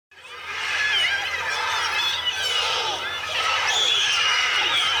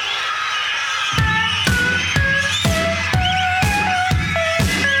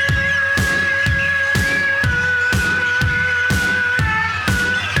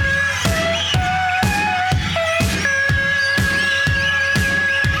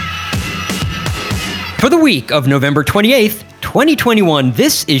the week of November 28th, 2021,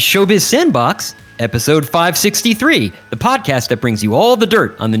 this is Showbiz Sandbox, episode 563, the podcast that brings you all the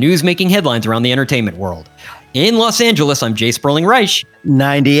dirt on the news-making headlines around the entertainment world. In Los Angeles, I'm Jay Sperling-Reich.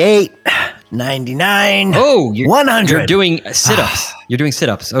 98, 99, 100. You're doing sit-ups. You're doing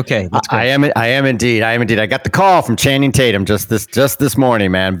sit-ups. Okay, that's good. I am indeed. I got the call from Channing Tatum just this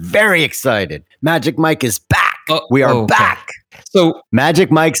morning, man. Very excited. Magic Mike is back. We are back. So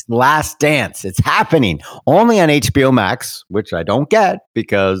Magic Mike's Last Dance. It's happening only on HBO Max, which I don't get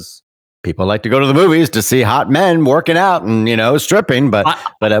because people like to go to the movies to see hot men working out and, stripping, but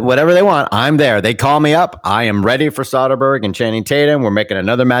whatever they want, I'm there. They call me up. I am ready for Soderbergh and Channing Tatum. We're making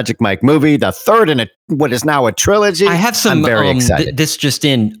another Magic Mike movie, the third in what is now a trilogy. I have some I'm very excited. This just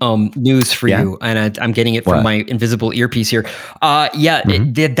in news for you, and I'm getting it from my invisible earpiece here. That's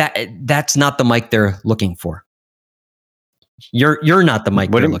not the mic they're looking for. You're not the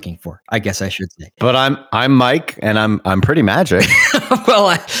Mike they're looking for, I guess I should say. But I'm Mike, and I'm pretty magic. Well,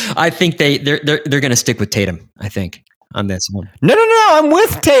 I think they're going to stick with Tatum, I think, on this one. No, I'm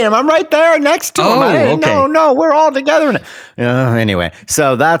with Tatum. I'm right there next to him. Okay. No, we're all together. Anyway,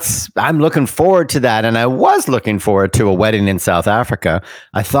 so I'm looking forward to that, and I was looking forward to a wedding in South Africa.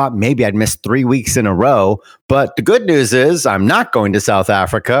 I thought maybe I'd miss 3 weeks in a row, but the good news is I'm not going to South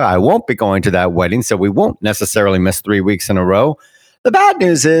Africa. I won't be going to that wedding, so we won't necessarily miss 3 weeks in a row. The bad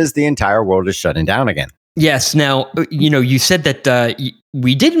news is the entire world is shutting down again. Yes. Now, you said that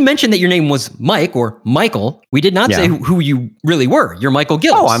we didn't mention that your name was Mike or Michael. We did not say who you really were. You're Michael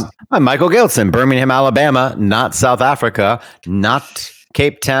Giltz. Oh, I'm Michael Giltz in Birmingham, Alabama, not South Africa, not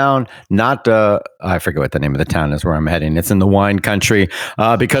Cape Town, not, I forget what the name of the town is where I'm heading. It's in the wine country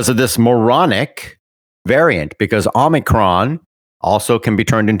because of this moronic variant, because Omicron also can be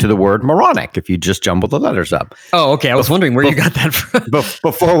turned into the word moronic if you just jumble the letters up. Oh, okay. I was wondering where you got that from.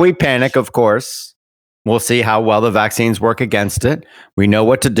 Before we panic, of course, we'll see how well the vaccines work against it. We know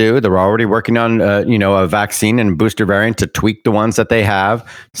what to do. They're already working on, a vaccine and booster variant to tweak the ones that they have.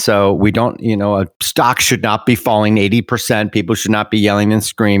 So we don't, a stock should not be falling 80%. People should not be yelling and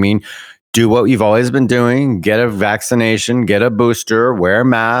screaming. Do what you've always been doing. Get a vaccination, get a booster, wear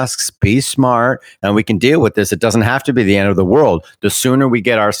masks, be smart, and we can deal with this. It doesn't have to be the end of the world. The sooner we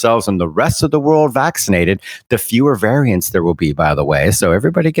get ourselves and the rest of the world vaccinated, the fewer variants there will be, by the way. So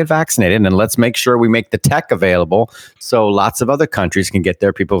everybody get vaccinated, and let's make sure we make the tech available so lots of other countries can get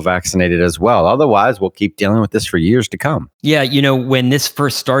their people vaccinated as well. Otherwise, we'll keep dealing with this for years to come. Yeah, when this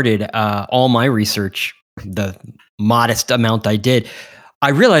first started, all my research, the modest amount I did, I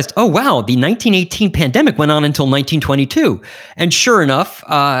realized, oh, wow, the 1918 pandemic went on until 1922. And sure enough,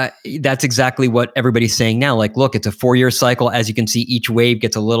 that's exactly what everybody's saying now. Like, look, it's a 4-year cycle. As you can see, each wave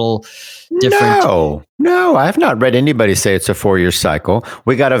gets a little different. No, I have not read anybody say it's a 4-year cycle.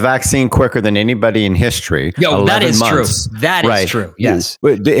 We got a vaccine quicker than anybody in history. Yo, that is months. True. That is true. Yes.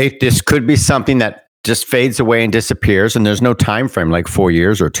 This could be something that just fades away and disappears, and there's no time frame like 4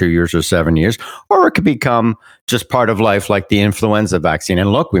 years or 2 years or 7 years, or it could become just part of life like the influenza vaccine.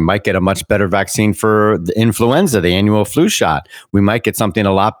 And look, we might get a much better vaccine for the influenza, the annual flu shot. We might get something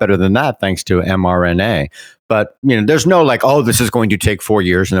a lot better than that thanks to mRNA. But there's no this is going to take 4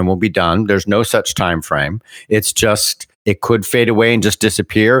 years and then we'll be done. There's no such time frame. It's just it could fade away and just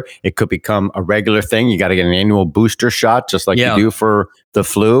disappear. It could become a regular thing. You got to get an annual booster shot, just like you do for the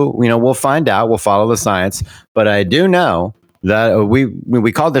flu. We'll find out. We'll follow the science. But I do know that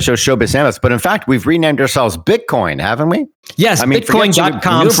we called the show Showbiz Sandbox, but in fact, we've renamed ourselves Bitcoin, haven't we? Yes,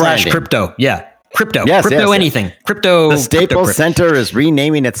 Bitcoin.com/crypto. Yeah, crypto. Yes, crypto anything. Crypto. The Staples Center is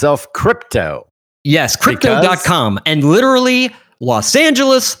renaming itself Crypto. Yes, crypto.com. And literally, Los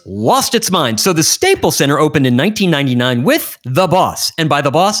Angeles lost its mind. So the Staples Center opened in 1999 with the boss. And by the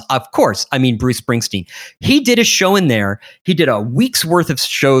boss, of course, I mean Bruce Springsteen. He did a show in there. He did a week's worth of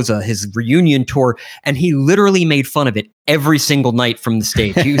shows, his reunion tour, and he literally made fun of it every single night from the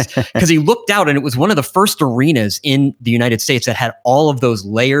stage. Because he looked out, and it was one of the first arenas in the United States that had all of those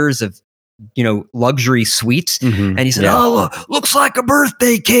layers of luxury suites. Mm-hmm. And he said, looks like a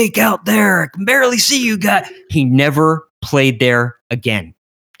birthday cake out there. I can barely see you guys. He never played there again.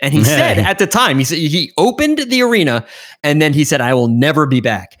 And he said at the time, he opened the arena and then he said, I will never be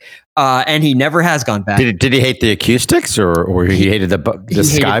back. And he never has gone back. Did he hate the acoustics or he hated the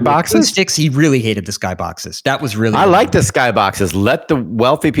skyboxes? Acoustics, he really hated the skyboxes. That was really. I like the skyboxes. Let the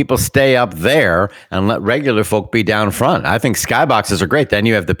wealthy people stay up there and let regular folk be down front. I think skyboxes are great. Then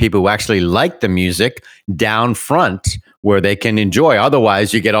you have the people who actually like the music down front where they can enjoy.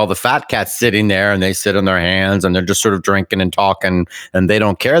 Otherwise, you get all the fat cats sitting there and they sit on their hands and they're just sort of drinking and talking and they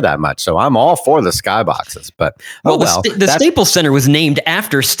don't care that much. So I'm all for the skyboxes. But the Staples Center was named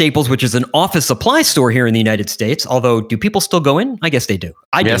after Staples, which is an office supply store here in the United States. Although, do people still go in? I guess they do.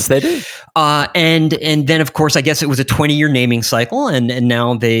 Yes, they do. And then, of course, I guess it was a 20-year naming cycle, and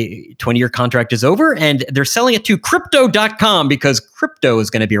now the 20-year contract is over, and they're selling it to Crypto.com because crypto is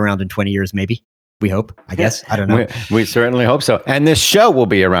going to be around in 20 years, maybe. We hope, I guess. I don't know. We certainly hope so. And this show will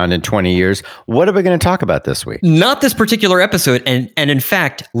be around in 20 years. What are we going to talk about this week? Not this particular episode. And in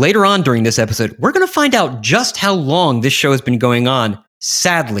fact, later on during this episode, we're going to find out just how long this show has been going on.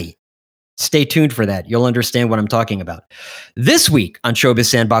 Sadly, stay tuned for that. You'll understand what I'm talking about. This week on Showbiz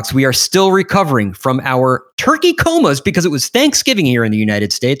Sandbox, we are still recovering from our turkey comas because it was Thanksgiving here in the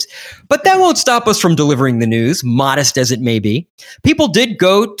United States. But that won't stop us from delivering the news, modest as it may be. People did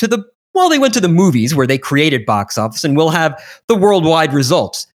go to they went to the movies where they created box office, and we'll have the worldwide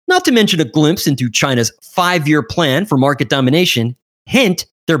results. Not to mention a glimpse into China's 5-year plan for market domination. Hint,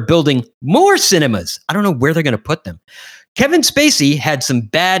 they're building more cinemas. I don't know where they're going to put them. Kevin Spacey had some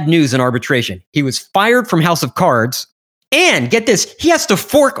bad news in arbitration. He was fired from House of Cards, and get this, he has to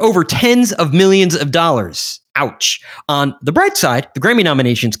fork over tens of millions of dollars. Ouch. On the bright side, the Grammy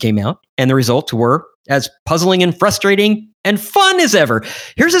nominations came out, and the results were as puzzling and frustrating and fun as ever.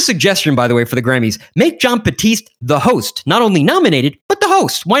 Here's a suggestion, by the way, for the Grammys. Make John Batiste the host, not only nominated, but the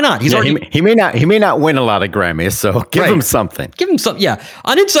host. Why not? He may not win a lot of Grammys, so give him something. Give him something. Yeah.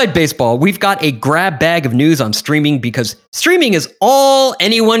 On Inside Baseball, we've got a grab bag of news on streaming because streaming is all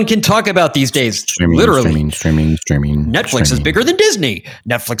anyone can talk about these days. Literally. Streaming. Netflix is bigger than Disney.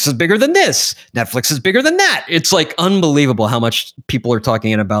 Netflix is bigger than this. Netflix is bigger than that. It's like unbelievable how much people are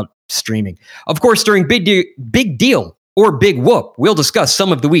talking about streaming. Of course, during Big Deal or Big Whoop, we'll discuss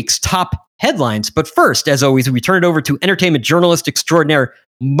some of the week's top headlines. But first, as always, we turn it over to entertainment journalist extraordinaire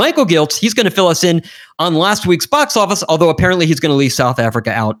Michael Giltz. He's going to fill us in on last week's box office, although apparently he's going to leave South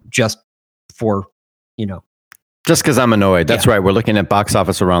Africa out just for, Just because I'm annoyed. That's right. We're looking at box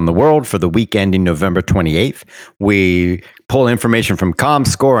office around the world for the week ending November 28th. We pull information from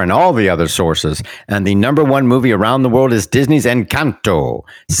ComScore and all the other sources. And the number one movie around the world is Disney's Encanto.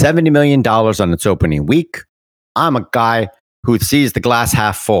 $70 million on its opening week. I'm a guy who sees the glass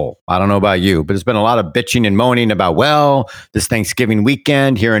half full. I don't know about you, but there's been a lot of bitching and moaning about, this Thanksgiving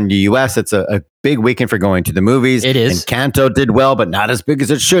weekend here in the U.S., it's a big weekend for going to the movies. It is. Encanto did well, but not as big as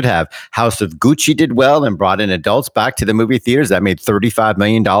it should have. House of Gucci did well and brought in adults back to the movie theaters. That made $35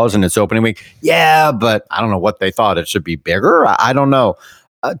 million in its opening week. Yeah, but I don't know what they thought. It should be bigger. I don't know.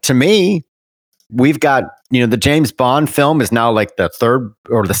 To me, we've got, the James Bond film is now like the third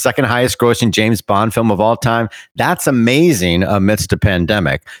or the second highest grossing James Bond film of all time. That's amazing amidst a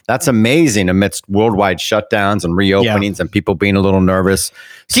pandemic. That's amazing amidst worldwide shutdowns and reopenings and people being a little nervous.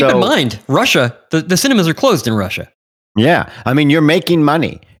 Keep in mind, Russia, the cinemas are closed in Russia. Yeah. I mean, you're making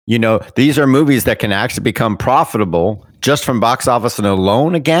money. These are movies that can actually become profitable just from box office and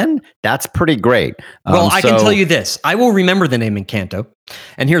alone again. That's pretty great. Well, I can tell you this. I will remember the name Encanto.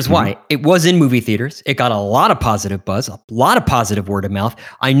 And here's why. It was in movie theaters. It got a lot of positive buzz, a lot of positive word of mouth.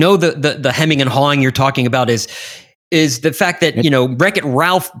 I know the hemming and hawing you're talking about is the fact that, Wreck-It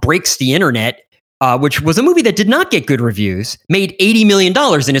Ralph Breaks the Internet, which was a movie that did not get good reviews, made $80 million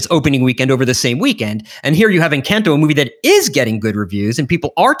in its opening weekend over the same weekend. And here you have Encanto, a movie that is getting good reviews and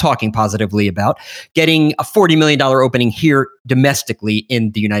people are talking positively about, getting a $40 million opening here domestically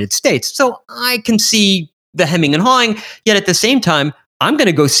in the United States. So I can see the hemming and hawing, yet at the same time, I'm going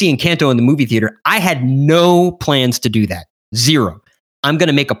to go see Encanto in the movie theater. I had no plans to do that. Zero. I'm going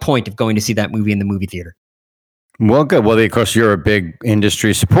to make a point of going to see that movie in the movie theater. Well, good. Well, of course, you're a big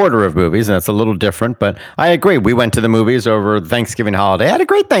industry supporter of movies, and that's a little different, but I agree. We went to the movies over the Thanksgiving holiday. I had a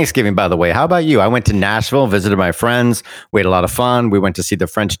great Thanksgiving, by the way. How about you? I went to Nashville, visited my friends. We had a lot of fun. We went to see The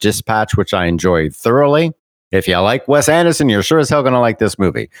French Dispatch, which I enjoyed thoroughly. If you like Wes Anderson, you're sure as hell going to like this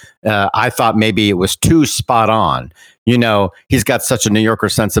movie. I thought maybe it was too spot on. He's got such a New Yorker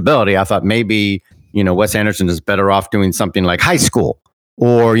sensibility. I thought maybe, Wes Anderson is better off doing something like High School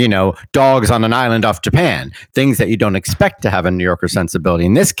or, Dogs on an Island off Japan, things that you don't expect to have a New Yorker sensibility.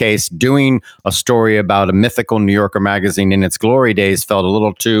 In this case, doing a story about a mythical New Yorker magazine in its glory days felt a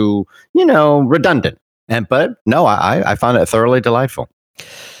little too, redundant. But no, I found it thoroughly delightful.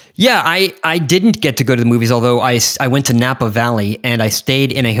 Yeah, I didn't get to go to the movies, although I went to Napa Valley and I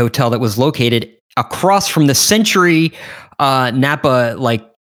stayed in a hotel that was located across from the Century Napa,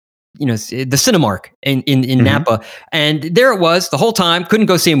 the Cinemark in Napa. And there it was the whole time. Couldn't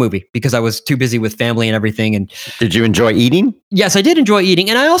go see a movie because I was too busy with family and everything. And did you enjoy eating? Yes, I did enjoy eating.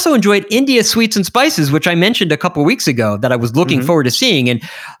 And I also enjoyed India Sweets and Spices, which I mentioned a couple of weeks ago that I was looking forward to seeing. And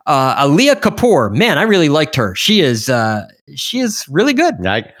Aliyah Kapoor, man, I really liked her. She is really good.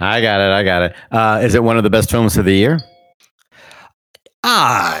 I got it. Is it one of the best films of the year?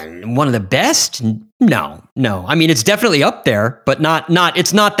 One of the best? No. I mean, it's definitely up there, but not.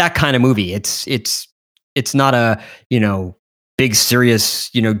 It's not that kind of movie. It's not a big serious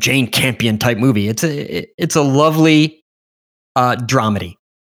Jane Campion type movie. It's a lovely dramedy,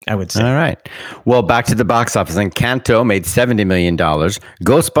 I would say. All right. Well, back to the box office. Encanto made $70 million.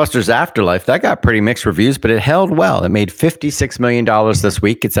 Ghostbusters Afterlife, that got pretty mixed reviews, but it held well. It made $56 million this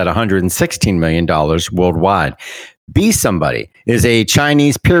week. It's at $116 million worldwide. Be Somebody is a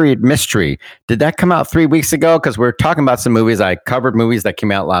Chinese period mystery. Did that come out 3 weeks ago? Because we're talking about some movies. I covered movies that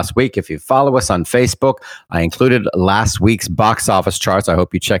came out last week. If you follow us on Facebook, I included last week's box office charts. I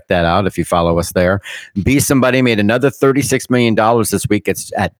hope you check that out if you follow us there. Be Somebody made another $36 million this week.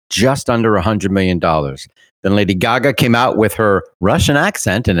 It's at just under $100 million. Then Lady Gaga came out with her Russian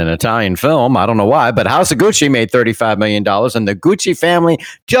accent in an Italian film. I don't know why, but House of Gucci made $35 million. And the Gucci family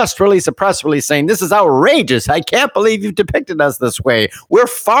just released a press release saying, "This is outrageous. I can't believe you've depicted us this way. We're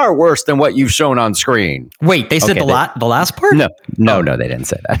far worse than what you've shown on screen." Wait, they said the last part? No, they didn't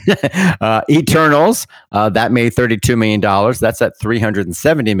say that. Eternals, that made $32 million. That's at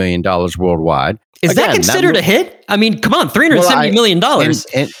 $370 million worldwide. Is that considered a hit? I mean, come on, $370 million.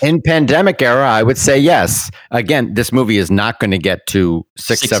 In pandemic era, I would say yes. Again, this movie is not going to get to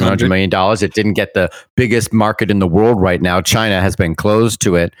 $700 million. It didn't get the biggest market in the world right now. China has been closed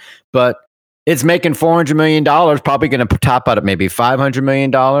to it, but it's making $400 million, probably going to top out at maybe $500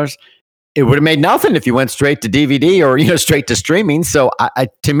 million. It would have made nothing if you went straight to DVD or straight to streaming. So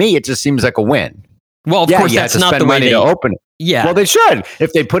to me, it just seems like a win. Well, of course, that's not the way to open it. Yeah. Well, they should.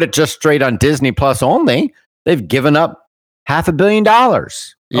 If they put it just straight on Disney Plus only, they've given up $500 million.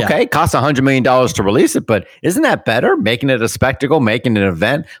 Yeah. Okay, it costs $100 million to release it, but isn't that better? Making it a spectacle, making it an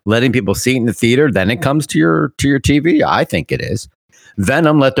event, letting people see it in the theater, then it comes to your TV. I think it is.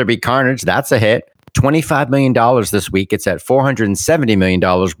 Venom, Let There Be Carnage, that's a hit. $25 million this week. It's at $470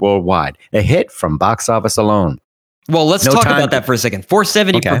 million worldwide. A hit from box office alone. Well, let's talk about that for a second.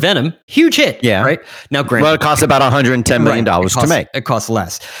 $470 for Venom, huge hit. Yeah, right now. Granted, well, it costs about $110 million to make. It costs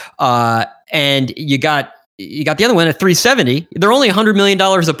less, and you got the other one at $370. They're only $100 million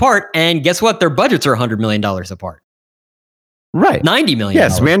apart, and guess what? Their budgets are $100 million apart. Right. $90 million.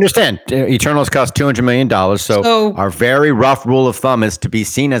 Yes, we understand. Eternals cost $200 million. So our very rough rule of thumb is to be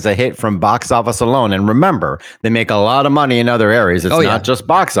seen as a hit from box office alone. And remember, they make a lot of money in other areas. It's not just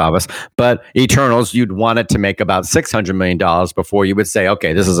box office, but Eternals, you'd want it to make about $600 million before you would say,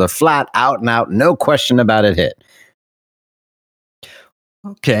 okay, this is a flat out and out, no question about it hit.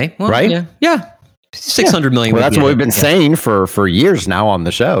 Okay. Well, right? Yeah. 600 million. Well, that's what we've been saying for years now on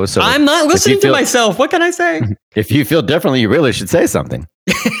the show. So I'm not listening to myself. What can I say? If you feel differently, you really should say something.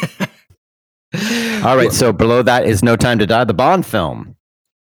 All right. So below that is No Time to Die, the Bond film.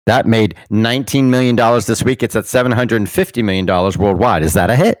 That made $19 million this week. It's at $750 million worldwide. Is that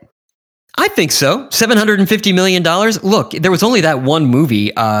a hit? I think so. $750 million. Look, there was only that one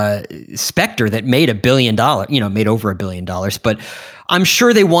movie, Spectre, that made $1 billion, made over $1 billion. But I'm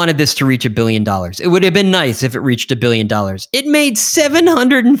sure they wanted this to reach $1 billion. It would have been nice if it reached $1 billion. It made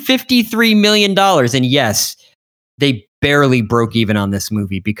 $753 million. And yes, they barely broke even on this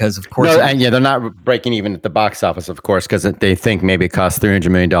movie because, of course... No, and they're not breaking even at the box office, of course, because they think maybe it costs $300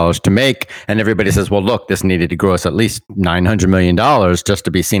 million to make. And everybody says, well, look, this needed to gross at least $900 million just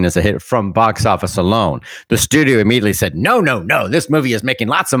to be seen as a hit from box office alone. The studio immediately said, no, this movie is making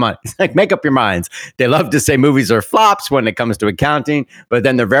lots of money. It's like, make up your minds. They love to say movies are flops when it comes to accounting, but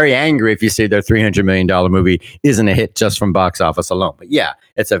then they're very angry if you say their $300 million movie isn't a hit just from box office alone. But yeah,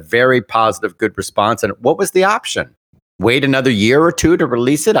 it's a very positive, good response. And what was the option? Wait another year or two to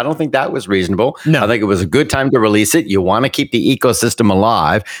release it? I don't think that was reasonable. No. I think it was a good time to release it. You want to keep the ecosystem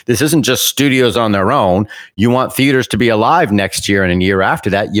alive. This isn't just studios on their own. You want theaters to be alive next year and a year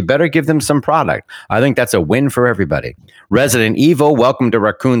after that. You better give them some product. I think that's a win for everybody. Resident Evil, Welcome to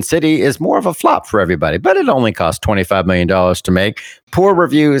Raccoon City is more of a flop for everybody, but it only cost $25 million to make. Poor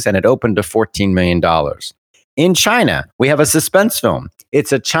reviews, and it opened to $14 million. In China, we have a suspense film.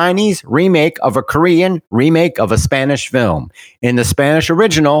 It's a Chinese remake of a Korean remake of a Spanish film. In the Spanish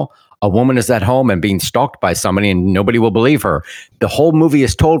original, A woman is at home and being stalked by somebody and nobody will believe her. The whole movie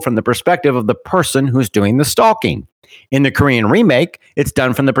is told from the perspective of the person who's doing the stalking. In the Korean remake, it's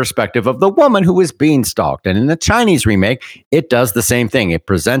done from the perspective of the woman who is being stalked. And in the Chinese remake, it does the same thing. It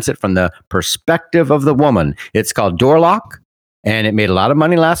presents it from the perspective of the woman. It's called Door Lock, and it made a lot of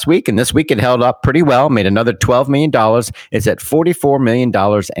money last week. And this week it held up pretty well, made another $12 million. It's at $44 million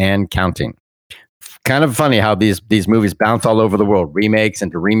and counting. Kind of funny how these movies bounce all over the world, remakes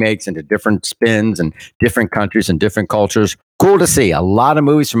into different spins and different countries and different cultures. Cool to see. A lot of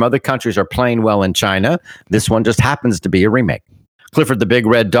movies from other countries are playing well in China. This one just happens to be a remake. Clifford the Big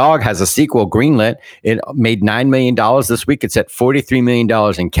Red Dog has a sequel greenlit. It made $9 million this week. It's at $43 million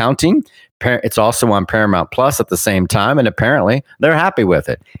and counting. It's also on Paramount Plus at the same time, and apparently they're happy with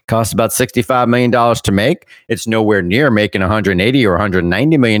it. It costs about $65 million to make. It's nowhere near making $180 or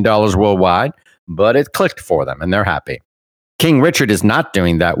 $190 million worldwide, but it clicked for them, and they're happy. King Richard is not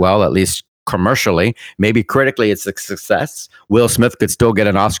doing that well, at least commercially. Maybe critically it's a success. Will Smith could still get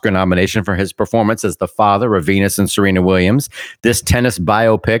an Oscar nomination for his performance as the father of Venus and Serena Williams. This tennis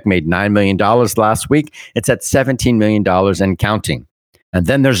biopic made $9 million last week. It's at $17 million and counting. And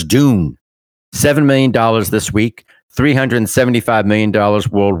then there's Dune. $7 million this week. $375 million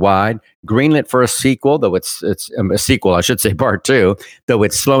worldwide. Greenlit for a sequel, though it's a sequel, I should say, part 2, though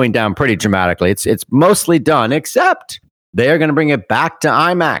it's slowing down pretty dramatically. It's mostly done, except they are going to bring it back to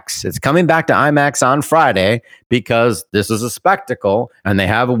IMAX. It's coming back to IMAX on Friday because this is a spectacle, and they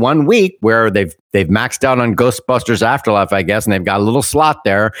have 1 week where they've maxed out on Ghostbusters Afterlife, I guess, and they've got a little slot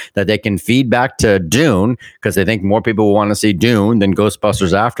there that they can feed back to Dune because they think more people will want to see Dune than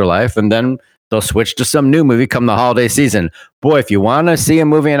Ghostbusters Afterlife, and then they'll switch to some new movie come the holiday season. Boy, if you want to see a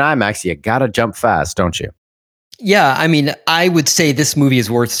movie in IMAX, you got to jump fast, don't you? Yeah, I mean, I would say this movie is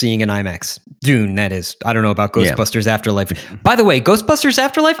worth seeing in IMAX. Dune, that is. I don't know about Ghostbusters Afterlife. By the way, Ghostbusters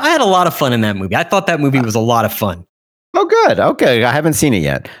Afterlife, I had a lot of fun in that movie. I thought that movie was a lot of fun. Oh, good. Okay, I haven't seen it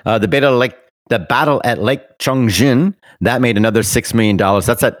yet. The Battle at Lake Changjin, that made another $6 million.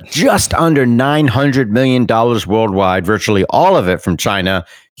 That's at just under $900 million worldwide, virtually all of it from China.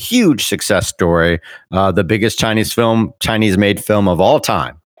 Huge success story. The biggest Chinese-made film of all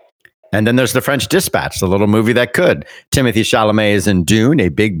time. And then there's The French Dispatch, the little movie that could. Timothy Chalamet is in Dune, a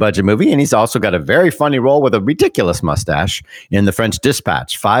big budget movie, and he's also got a very funny role with a ridiculous mustache in The French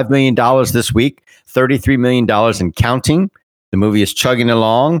Dispatch. $5 million this week, $33 million and counting. The movie is chugging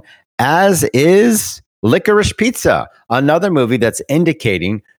along, as is Licorice Pizza, another movie that's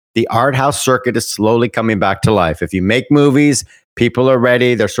indicating the art house circuit is slowly coming back to life. If you make movies, people are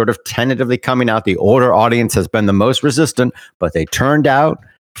ready. They're sort of tentatively coming out. The older audience has been the most resistant, but they turned out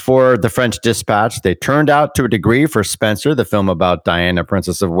for The French Dispatch. They turned out to a degree for Spencer, the film about Diana,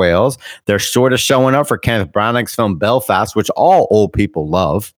 Princess of Wales. They're sort of showing up for Kenneth Branagh's film Belfast, which all old people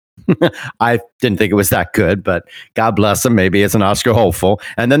love. I didn't think it was that good, but God bless him. Maybe it's an Oscar hopeful.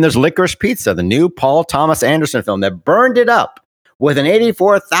 And then there's Licorice Pizza, the new Paul Thomas Anderson film that burned it up with an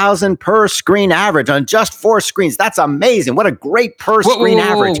 84,000 per screen average on just 4 screens. That's amazing. What a great per screen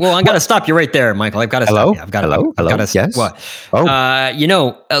average. Well, I'm going to stop you right there, Michael. I've got to stop you. Hello? Yes? What? Oh.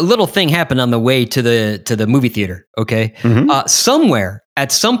 A little thing happened on the way to the movie theater, okay? Mm-hmm. Somewhere,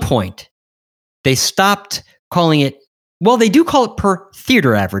 at some point, they stopped calling it, well, they do call it per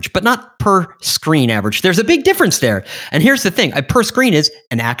theater average, but not per screen average. There's a big difference there. And here's the thing. A per screen is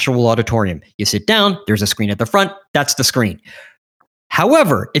an actual auditorium. You sit down, there's a screen at the front, that's the screen.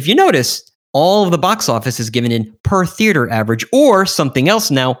 However, if you notice, all of the box office is given in per theater average or something else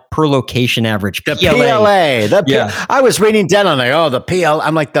now, per location average. The PLA. I was reading down on there, the PL.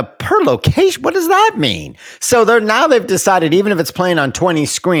 I'm like, the per location? What does that mean? So they've decided even if it's playing on 20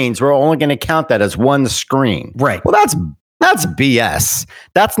 screens, we're only going to count that as one screen. Right. Well, that's BS.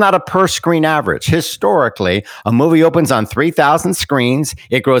 That's not a per screen average. Historically, a movie opens on 3,000 screens.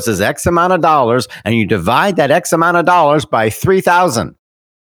 It grosses X amount of dollars, and you divide that X amount of dollars by 3,000.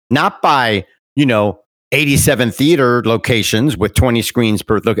 Not by, 87 theater locations with 20 screens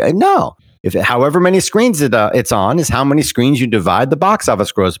per location. No. However many screens it's on is how many screens you divide the box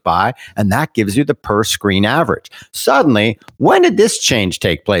office gross by, and that gives you the per screen average. Suddenly, when did this change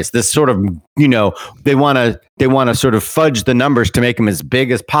take place? This sort of, they want to sort of fudge the numbers to make them as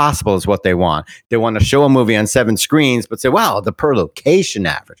big as possible is what they want. They want to show a movie on 7 screens, but say, wow, the per location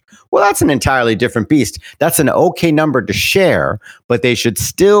average. Well, that's an entirely different beast. That's an okay number to share, but they should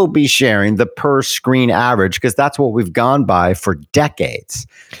still be sharing the per screen average because that's what we've gone by for decades.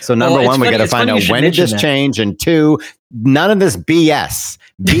 So number one, we got to find out when did this change, and 2, none of this BS.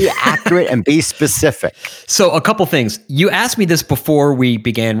 Be accurate and be specific. So a couple things. You asked me this before we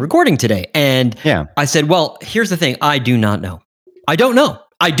began recording today, and I said, well, here's the thing. I do not know. I don't know.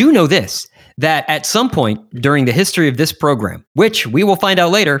 I do know this, that at some point during the history of this program, which we will find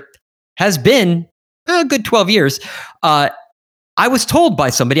out later, has been a good 12 years, I was told by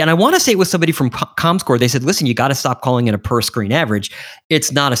somebody, and I want to say it was somebody from ComScore, they said, listen, you got to stop calling it a per screen average.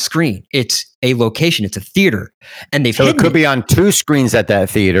 It's not a screen. It's a location. It's a theater. And they've So it could be on 2 screens at that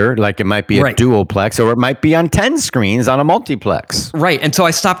theater, like it might be a dualplex, or it might be on 10 screens on a multiplex. Right. And so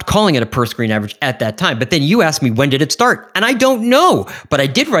I stopped calling it a per screen average at that time. But then you asked me, when did it start? And I don't know. But I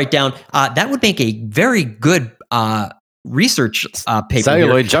did write down, that would make a very good research paper.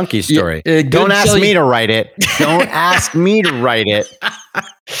 Celluloid junkie story. Don't ask me to write it. Don't ask me to write it.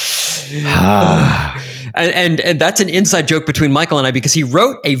 and that's an inside joke between Michael and I, because he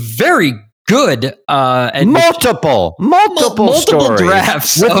wrote a very good multiple stories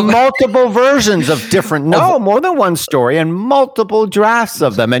drafts with multiple versions of different more than one story and multiple drafts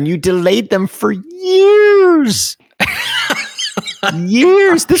of them, and you delayed them for years.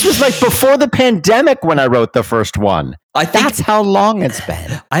 Years. This was like before the pandemic when I wrote the first one. That's how long it's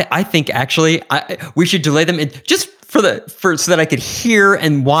been. I think actually we should delay them just so that I could hear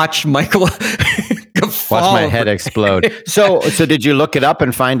and watch Michael watch my head explode. So did you look it up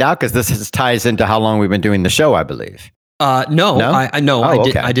and find out? Because this ties into how long we've been doing the show, I believe. No.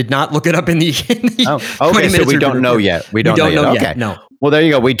 I did not look it up in the okay, so we don't know yet. We don't know yet. Okay. No. Well, there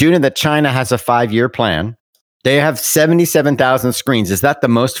you go. We do know that China has a 5-year plan. They have 77,000 screens. Is that the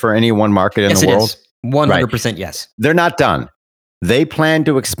most for any one market in the world? Yes, it is. 100% yes. They're not done. They plan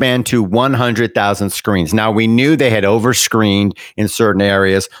to expand to 100,000 screens. Now, we knew they had overscreened in certain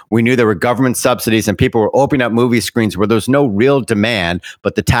areas. We knew there were government subsidies and people were opening up movie screens where there's no real demand,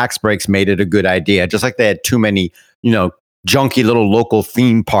 but the tax breaks made it a good idea. Just like they had too many, junky little local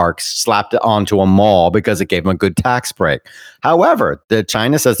theme parks slapped onto a mall because it gave them a good tax break. However,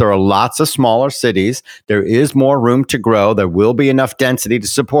 China says there are lots of smaller cities. There is more room to grow. There will be enough density to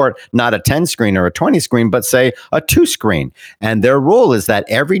support not a 10 screen or a 20 screen, but say a 2 screen. And their rule is that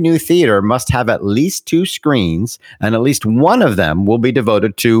every new theater must have at least 2 screens, and at least one of them will be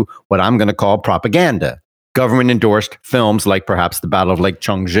devoted to what I'm going to call propaganda. Government endorsed films like perhaps the Battle of Lake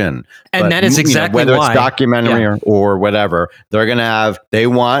Chongjin. And that is exactly whether why. It's documentary or whatever, they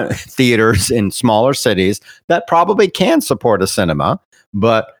want theaters in smaller cities that probably can support a cinema,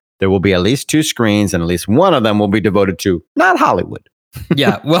 but there will be at least 2 screens and at least one of them will be devoted to not Hollywood.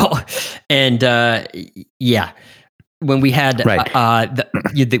 Yeah. Well, and when we had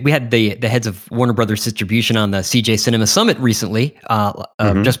we had the heads of Warner Brothers Distribution on the CJ Cinema Summit recently,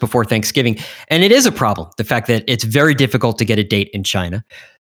 just before Thanksgiving, and it is a problem. The fact that it's very difficult to get a date in China.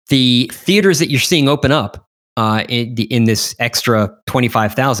 The theaters that you're seeing open up in this extra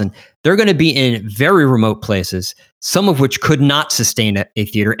 25,000, they're going to be in very remote places, some of which could not sustain a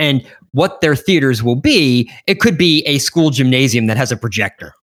theater. And what their theaters will be, it could be a school gymnasium that has a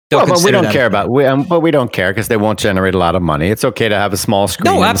projector. But we don't care but we don't care because they won't generate a lot of money. It's okay to have a small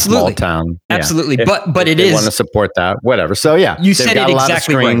screen in a small town. Absolutely. Yeah. But if it is. Want to support that, whatever. So you said it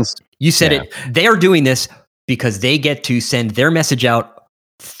exactly right. You said it. They are doing this because they get to send their message out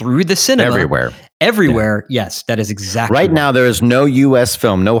through the cinema. Everywhere. Yeah. Yes, that is exactly right. Now, there is no U.S.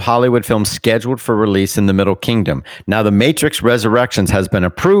 film, no Hollywood film scheduled for release in the Middle Kingdom. Now, The Matrix Resurrections has been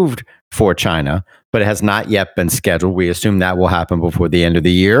approved for China, but it has not yet been scheduled. We assume that will happen before the end of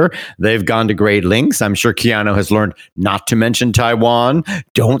the year. They've gone to great lengths. I'm sure Keanu has learned not to mention Taiwan.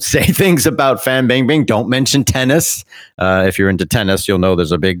 Don't say things about Fan Bingbing. Don't mention tennis. If you're into tennis, you'll know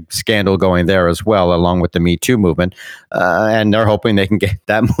there's a big scandal going there as well, along with the Me Too movement. And they're hoping they can get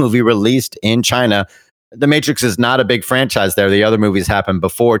that movie released in China. The Matrix is not a big franchise there. The other movies happened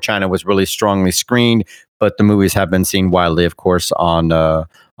before China was really strongly screened, but the movies have been seen widely, of course, on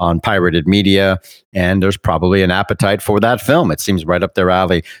pirated media, and there's probably an appetite for that film. It seems right up their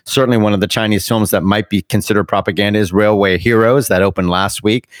alley. Certainly one of the Chinese films that might be considered propaganda is Railway Heroes, that opened last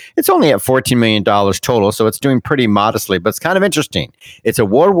week. It's only at $14 million total, so it's doing pretty modestly, but it's kind of interesting. It's a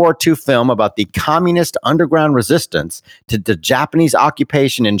World War II film about the communist underground resistance to the Japanese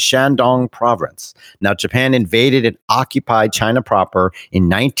occupation in Shandong province. Now, Japan invaded and occupied China proper in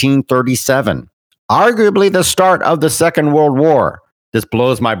 1937, arguably the start of the Second World War. This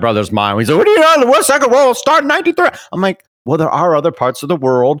blows my brother's mind. He's like, what are you doing? What Second World War started in 1930? I'm like, well, there are other parts of the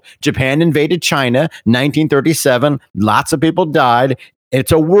world. Japan invaded China, 1937. Lots of people died.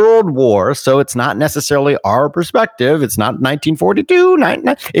 It's a world war, so it's not necessarily our perspective. It's not 1942.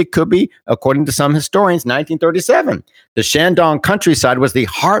 It could be, according to some historians, 1937. The Shandong countryside was the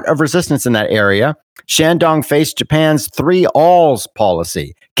heart of resistance in that area. Shandong faced Japan's 3 alls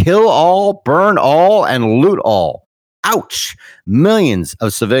policy: kill all, burn all, and loot all. Ouch! Millions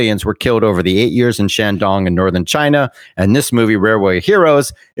of civilians were killed over the 8 years in Shandong in northern China. And this movie, Railway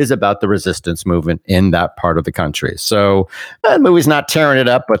Heroes, is about the resistance movement in that part of the country. So the movie's not tearing it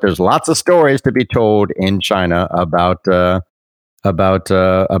up, but there's lots of stories to be told in China about the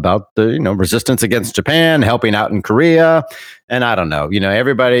resistance against Japan, helping out in Korea. And I don't know,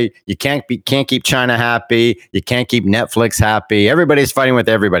 everybody, you can't keep China happy. You can't keep Netflix happy. Everybody's fighting with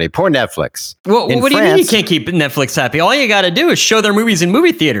everybody. Poor Netflix. Well, what do you mean you can't keep Netflix happy? All you got to do is show their movies in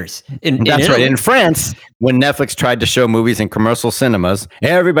movie theaters. That's right. In France, when Netflix tried to show movies in commercial cinemas,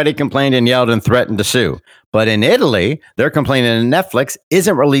 everybody complained and yelled and threatened to sue. But in Italy, they're complaining that Netflix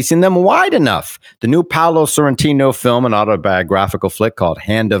isn't releasing them wide enough. The new Paolo Sorrentino film, an autobiographical flick called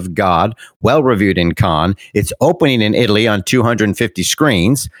Hand of God, well reviewed in Cannes. It's opening in Italy on 250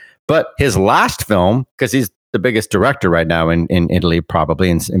 screens. But his last film, because he's the biggest director right now in Italy, probably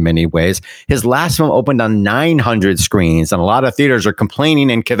in many ways. His last film opened on 900 screens, and a lot of theaters are complaining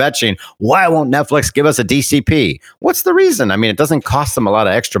and kvetching, why won't Netflix give us a DCP? What's the reason? I mean, it doesn't cost them a lot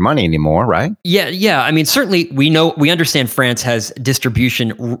of extra money anymore, right? Yeah. I mean, certainly we understand France has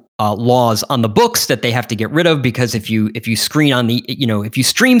distribution laws on the books that they have to get rid of, because if you screen on the, if you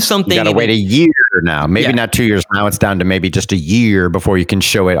stream something, you got to wait a year now, maybe not 2 years. Now it's down to maybe just a year before you can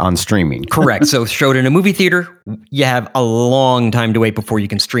show it on streaming. Correct. So show it in a movie theater, you have a long time to wait before you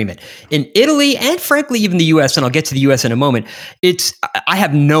can stream it. In Italy, and frankly, even the US, and I'll get to the US in a moment, I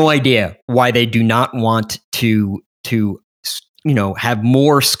have no idea why they do not want to have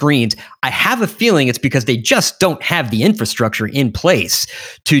more screens. I have a feeling it's because they just don't have the infrastructure in place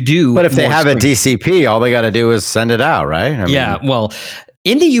to do. But if they have screens. A DCP, all they got to do is send it out, right? I mean, well,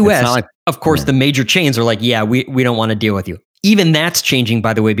 in the US, of course, the major chains are like, we don't want to deal with you. Even that's changing,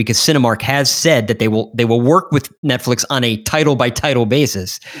 by the way, because Cinemark has said that they will work with Netflix on a title by title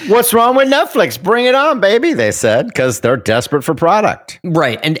basis. What's wrong with Netflix? Bring it on, baby, they said, because they're desperate for product.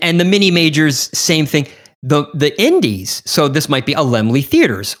 Right. And the mini majors, same thing. The indies, so this might be a Laemmle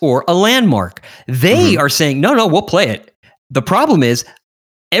Theaters or a Landmark. They are saying, no, we'll play it. The problem is,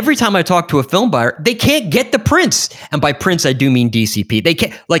 every time I talk to a film buyer, they can't get the prints. And by prints, I do mean DCP. They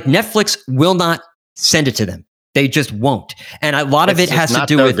can't, like Netflix will not send it to them. They just won't. And a lot of it has to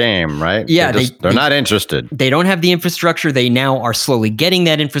do with game, right? Yeah. They're not interested. They don't have the infrastructure. They now are slowly getting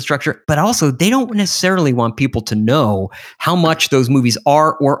that infrastructure, but also they don't necessarily want people to know how much those movies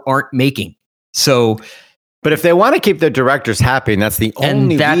are or aren't making. So, but if they want to keep their directors happy, and that's the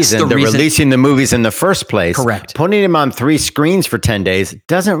only reason they're releasing the movies in the first place. Correct. Putting them on 3 screens for 10 days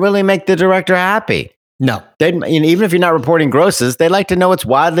doesn't really make the director happy. No. Even if you're not reporting grosses, they like to know it's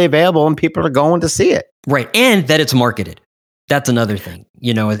widely available and people are going to see it. Right. And that it's marketed. That's another thing.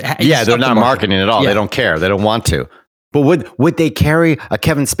 They're not marketing it at all. Yeah. They don't care. They don't want to. But would they carry a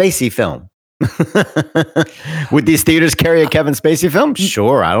Kevin Spacey film? Would these theaters carry a Kevin Spacey film?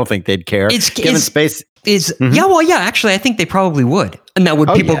 Sure. I don't think they'd care. Kevin Spacey actually, I think they probably would. And now, would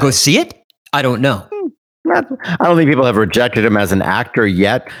people go see it? I don't know. I don't think people have rejected him as an actor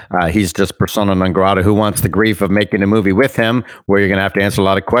yet. He's just persona non grata. Who wants the grief of making a movie with him where you're going to have to answer a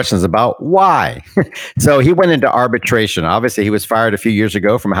lot of questions about why? So he went into arbitration. Obviously, he was fired a few years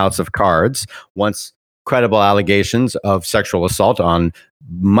ago from House of Cards once credible allegations of sexual assault on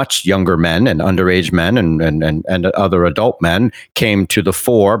much younger men and underage men and other adult men came to the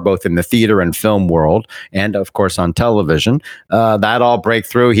fore, both in the theater and film world, and of course on television. That all break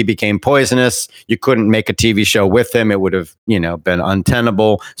through. He became poisonous. You couldn't make a TV show with him. It would have, been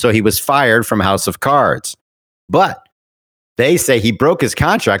untenable. So he was fired from House of Cards. But they say he broke his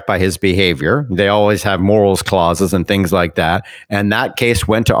contract by his behavior. They always have morals clauses and things like that. And that case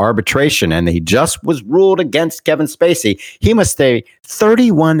went to arbitration, and he just was ruled against Kevin Spacey. He must pay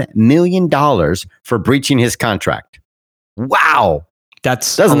 $31 million for breaching his contract. Wow.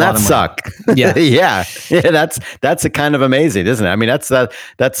 Doesn't that suck? Yeah. yeah. That's a kind of amazing, isn't it? I mean, that's and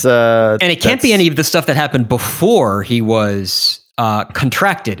it can't be any of the stuff that happened before he was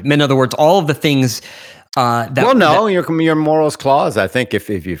contracted. In other words, all of the things. Your morals clause. I think if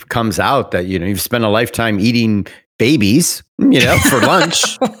it comes out that you've spent a lifetime eating babies, for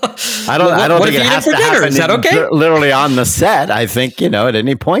lunch, I don't think it has to happen. Is that okay? Literally on the set. I think at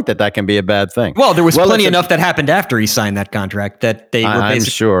any point that can be a bad thing. Well, there was plenty enough that happened after he signed that contract that they were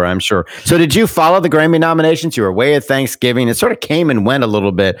basically. I'm sure. So did you follow the Grammy nominations? You were away at Thanksgiving. It sort of came and went a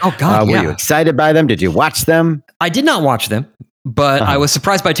little bit. Oh God, Were you excited by them? Did you watch them? I did not watch them, but I was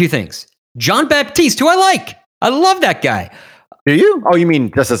surprised by 2 things. John Baptiste, who I like. I love that guy. Do you? Oh, you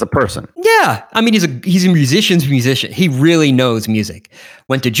mean just as a person? Yeah, I mean he's a musician's musician. He really knows music.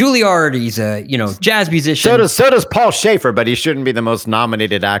 Went to Juilliard. He's a jazz musician. So does Paul Schaefer, but he shouldn't be the most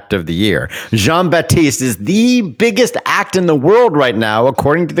nominated act of the year. Jean-Baptiste is the biggest act in the world right now,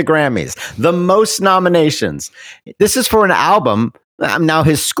 according to the Grammys. The most nominations. This is for an album. Now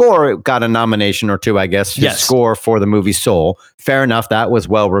his score got a nomination or two, I guess. His score for the movie Soul. Fair enough, that was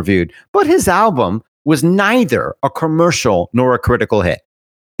well reviewed. But his album was neither a commercial nor a critical hit.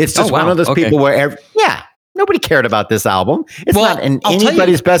 It's just one of those people where, nobody cared about this album. It's not in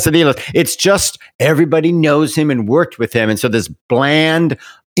anybody's best of the list. It's just everybody knows him and worked with him. And so this bland,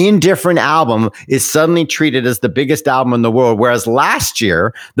 indifferent album is suddenly treated as the biggest album in the world. Whereas last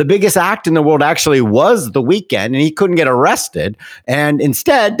year, the biggest act in the world actually was The Weeknd, and he couldn't get arrested. And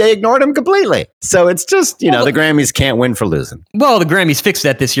instead, they ignored him completely. So it's just, the Grammys can't win for losing. Well, the Grammys fixed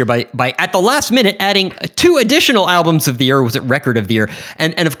that this year by at the last minute adding 2 additional albums of the year, or was it record of the year?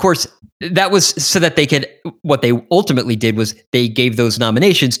 And of course, that was so that they could, what they ultimately did was they gave those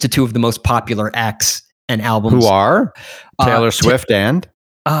nominations to 2 of the most popular acts and albums. Who are? Taylor Swift and?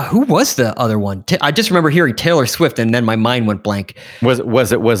 Who was the other one? I just remember hearing Taylor Swift, and then my mind went blank. Was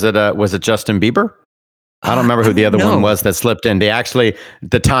it Justin Bieber? I don't remember who the other one was that slipped in.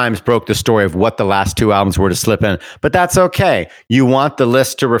 The Times broke the story of what the last 2 albums were to slip in, but that's okay. You want the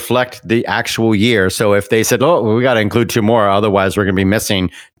list to reflect the actual year. So if they said, "Oh, we got to include 2 more, otherwise we're going to be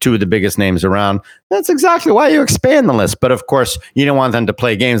missing 2 of the biggest names around," that's exactly why you expand the list. But of course, you don't want them to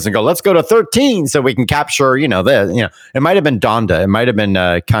play games and go, "Let's go to 13 so we can capture." It might have been Donda. It might have been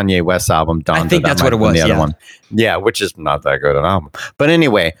Kanye West's album Donda. I think that's what it was. The other one. Yeah, which is not that good an album. But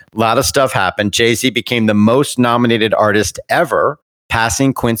anyway, a lot of stuff happened. Jay-Z became the most nominated artist ever,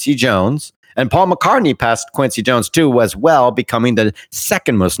 passing Quincy Jones. And Paul McCartney passed Quincy Jones too, as well, becoming the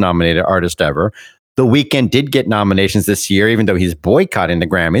second most nominated artist ever. The Weeknd did get nominations this year, even though he's boycotting the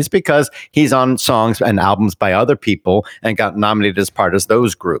Grammys, because he's on songs and albums by other people and got nominated as part of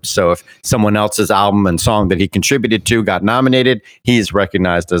those groups. So if someone else's album and song that he contributed to got nominated, he's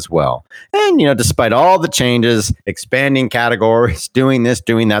recognized as well. And, despite all the changes, expanding categories, doing this,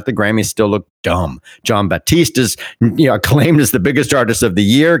 doing that, the Grammys still look dumb. Jean-Baptiste is acclaimed as the biggest artist of the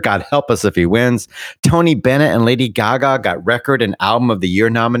year. God help us if he wins. Tony Bennett and Lady Gaga got record and album of the year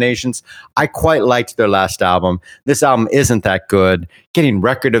nominations. I quite liked their last album. This album isn't that good. Getting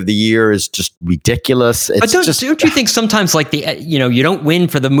record of the year is just ridiculous. It's but don't you think sometimes you don't win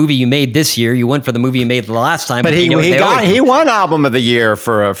for the movie you made this year, you won for the movie you made the last time. But he won album of the year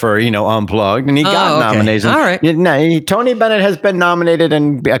for Unplugged, and he got nominations. All right. Tony Bennett has been nominated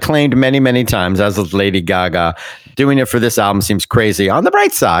and acclaimed many times, as is Lady Gaga. Doing it for this album seems crazy. On the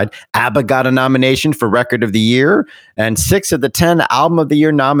bright side, ABBA got a nomination for Record of the Year, and 6 of the 10 Album of the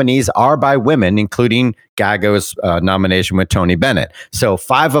Year nominees are by women, including Gaga's nomination with Tony Bennett. So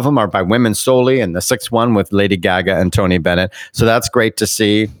 5 of them are by women solely, and the 6th one with Lady Gaga and Tony Bennett. So that's great to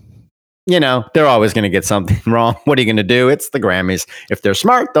see. They're always going to get something wrong. What are you going to do? It's the Grammys. If they're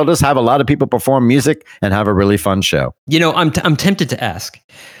smart, they'll just have a lot of people perform music and have a really fun show. I'm tempted to ask,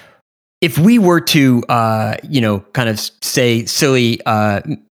 if we were to, kind of say silly,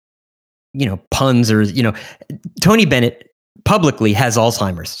 puns or, Tony Bennett publicly has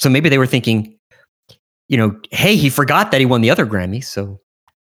Alzheimer's. So maybe they were thinking, hey, he forgot that he won the other Grammy, so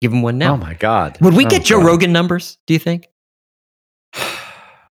give him one now. Oh my God. Would we get Joe Rogan numbers, do you think?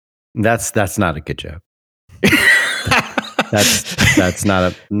 That's not a good joke. That's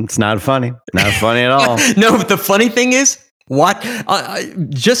not funny. Not funny at all. No, but the funny thing is, what?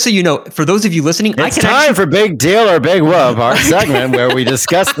 Just so you know, for those of you listening, it's time for Big Deal or Big Whoop, our segment where we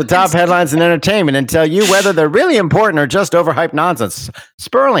discuss the top headlines in entertainment and tell you whether they're really important or just overhyped nonsense.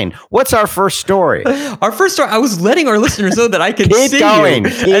 Sperling, what's our first story? Our first story, I was letting our listeners know that I could see going.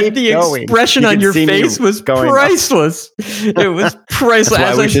 And the expression on your face was priceless. It was priceless.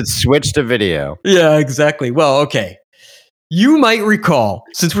 That's why we should switch to video. Yeah, exactly. Well, okay. You might recall,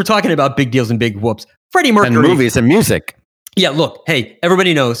 since we're talking about big deals and big whoops, Freddie Mercury. And movies and music. Yeah, look, hey,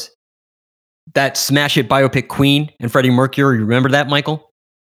 everybody knows that smash hit biopic Queen and Freddie Mercury. Remember that, Michael?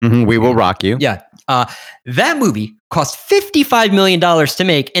 Mm-hmm, We Will Rock You. Yeah. That movie cost $55 million to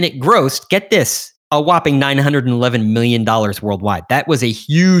make, and it grossed, get this, a whopping $911 million worldwide. That was a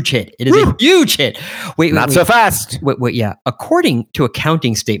huge hit. It is a huge hit. Wait, so fast. Wait, yeah. According to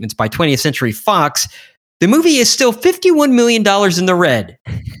accounting statements by 20th Century Fox, the movie is still $51 million in the red.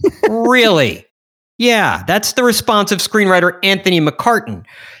 Really? Yeah, that's the response of screenwriter Anthony McCartan.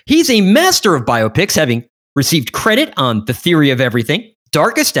 He's a master of biopics, having received credit on The Theory of Everything,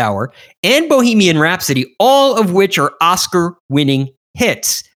 Darkest Hour, and Bohemian Rhapsody, all of which are Oscar-winning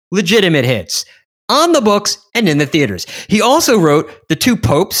hits, legitimate hits. on the books and in the theaters. He also wrote The Two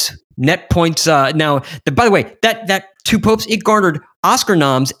Popes, net points. By the way, that Two Popes, it garnered Oscar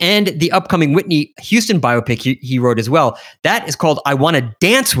noms and the upcoming Whitney Houston biopic he wrote as well. That is called I Want to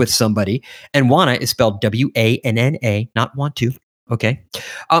Dance with Somebody. And Wanna is spelled Wanna, not want to. Okay.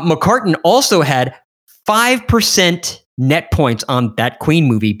 McCartan also had 5% net points on that Queen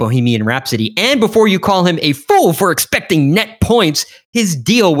movie, Bohemian Rhapsody. And before you call him a fool for expecting net points, his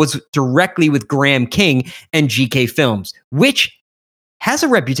deal was directly with Graham King and GK Films, which has a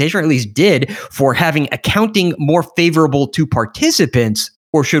reputation, or at least did, for having accounting more favorable to participants,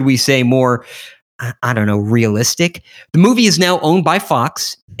 or should we say more, I don't know, realistic. The movie is now owned by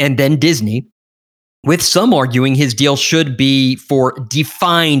Fox and then Disney, with some arguing his deal should be for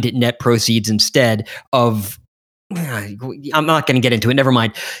defined net proceeds instead of, I'm not going to get into it, never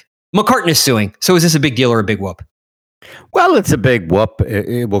mind. McCartan is suing. So is this a big deal or a big whoop? Well, it's a big whoop.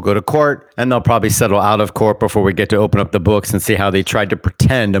 It will go to court, and they'll probably settle out of court before we get to open up the books and see how they tried to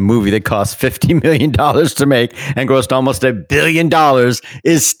pretend a movie that cost $50 million to make and grossed almost $1 billion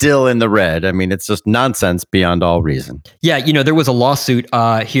is still in the red. I mean, it's just nonsense beyond all reason. Yeah, there was a lawsuit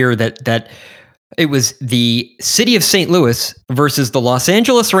here that it was the city of St. Louis versus the Los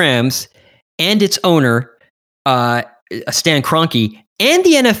Angeles Rams and its owner, Stan Kroenke, and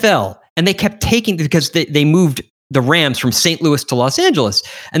the NFL. And they kept taking, because they moved the Rams from St. Louis to Los Angeles,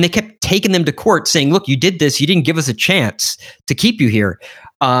 and they kept taking them to court saying, look, you did this. You didn't give us a chance to keep you here.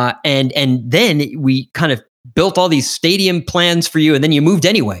 And then we kind of built all these stadium plans for you, and then you moved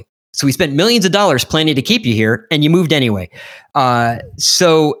anyway. So we spent millions of dollars planning to keep you here, and you moved anyway.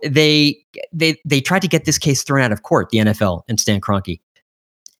 So they tried to get this case thrown out of court, the NFL and Stan Kroenke.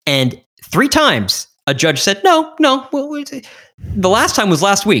 And 3 times a judge said, no. Well, the last time was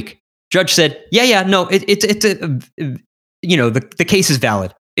last week. Judge said, no, the case is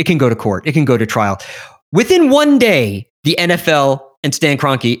valid. It can go to court. It can go to trial. Within one day, the NFL and Stan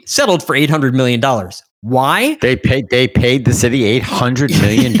Kroenke settled for $800 million. Why? They paid the city $800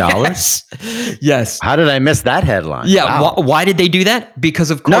 million? Yes. How did I miss that headline? Yeah. Wow. Why did they do that?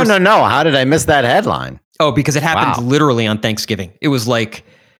 Because of course. No. How did I miss that headline? Oh, because it happened literally on Thanksgiving. It was like,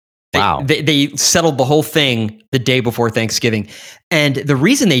 They settled the whole thing the day before Thanksgiving. And the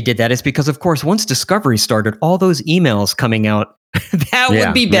reason they did that is because, of course, once Discovery started, all those emails coming out,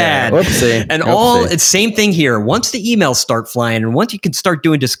 would be bad. Whoopsie. And same thing here. Once the emails start flying and once you can start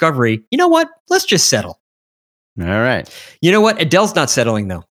doing Discovery, you know what? Let's just settle. All right. You know what? Adele's not settling,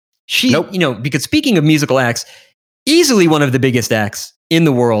 though. Nope. Because speaking of musical acts, easily one of the biggest acts in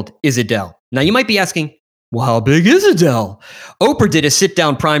the world is Adele. Now, you might be asking, well, how big is Adele? Oprah did a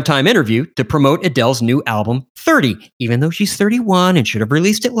sit-down primetime interview to promote Adele's new album, 30, even though she's 31 and should have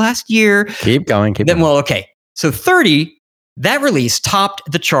released it last year. Keep going. Well, okay. So 30, that release topped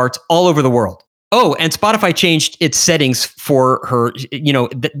the charts all over the world. Oh, and Spotify changed its settings for her.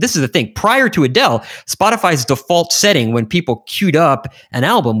 This is the thing. Prior to Adele, Spotify's default setting when people queued up an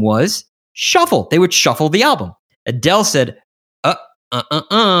album was shuffle. They would shuffle the album. Adele said, and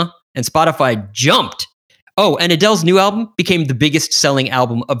Spotify jumped. Oh, and Adele's new album became the biggest selling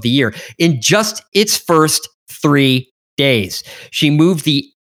album of the year in just its first 3 days. She moved the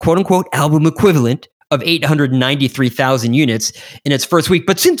quote-unquote album equivalent of 893,000 units in its first week.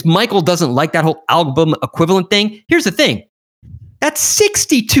 But since Michael doesn't like that whole album equivalent thing, here's the thing. That's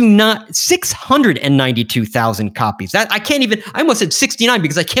 692,000 copies. I almost said 69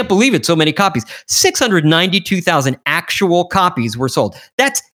 because I can't believe it's so many copies. 692,000 actual copies were sold.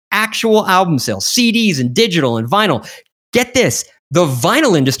 That's actual album sales, CDs and digital and vinyl. Get this. The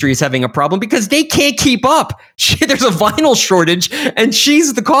vinyl industry is having a problem because they can't keep up. There's a vinyl shortage and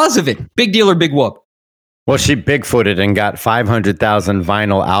she's the cause of it. Big deal or big whoop? Well, she bigfooted and got 500,000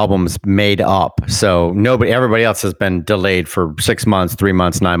 vinyl albums made up. So everybody else has been delayed for 6 months, 3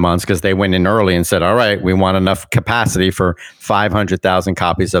 months, 9 months because they went in early and said, all right, we want enough capacity for 500,000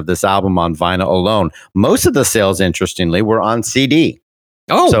 copies of this album on vinyl alone. Most of the sales, interestingly, were on CD.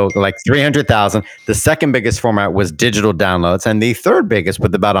 Oh, so like 300,000. The second biggest format was digital downloads. And the third biggest,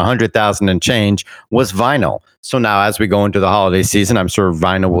 with about 100,000 and change, was vinyl. So now as we go into the holiday season, I'm sure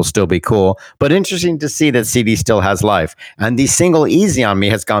vinyl will still be cool. But interesting to see that CD still has life. And the single Easy on Me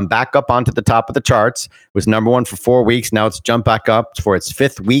has gone back up onto the top of the charts. It was number 1 for 4 weeks. Now it's jumped back up for its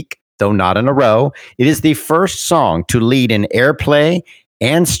 5th week, though not in a row. It is the first song to lead in airplay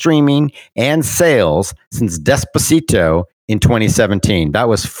and streaming and sales since Despacito in 2017. That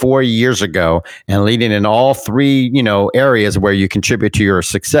was 4 years ago, and leading in all three, areas where you contribute to your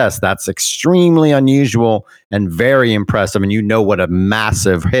success. That's extremely unusual and very impressive. And you know what a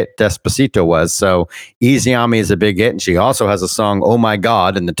massive hit Despacito was. So Easy on Me is a big hit. And she also has a song, Oh My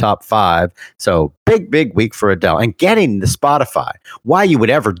God, in the top 5. So big week for Adele. And getting the Spotify. Why you would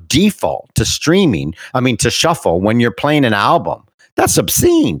ever default to to shuffle when you're playing an album. That's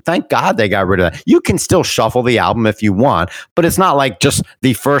obscene. Thank God they got rid of that. You can still shuffle the album if you want, but it's not like just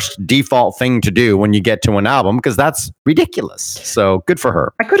the first default thing to do when you get to an album, because that's ridiculous. So good for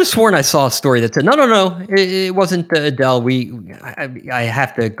her. I could have sworn I saw a story that said, no, it wasn't Adele. I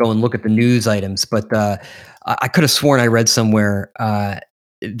have to go and look at the news items, but I could have sworn I read somewhere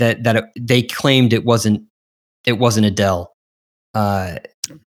that they claimed it wasn't Adele.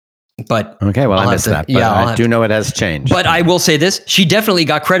 But okay, well, I missed that. But I do know it has changed. But I will say this: she definitely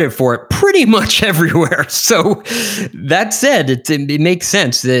got credit for it pretty much everywhere. So that said, it makes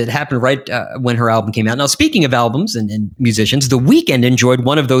sense that it happened right when her album came out. Now, speaking of albums and musicians, The Weeknd enjoyed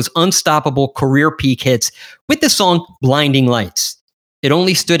one of those unstoppable career peak hits with the song "Blinding Lights." It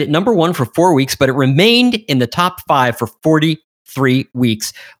only stood at number 1 for 4 weeks, but it remained in the top 5 for 43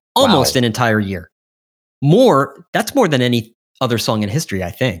 weeks, almost an entire year. That's more than any other song in history, I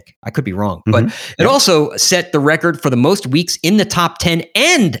think. I could be wrong. But it also set the record for the most weeks in the top 10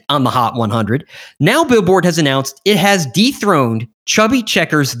 and on the Hot 100. Now Billboard has announced it has dethroned Chubby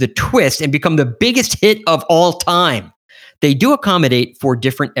Checker's The Twist and become the biggest hit of all time. They do accommodate for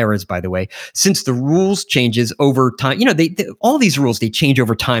different eras, by the way, since the rules changes over time. All these rules, they change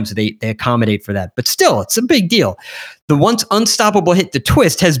over time, so they accommodate for that. But still, it's a big deal. The once unstoppable hit, The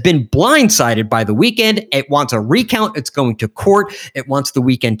Twist, has been blindsided by The Weeknd. It wants a recount. It's going to court. It wants The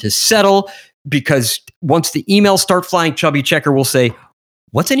Weeknd to settle, because once the emails start flying, Chubby Checker will say,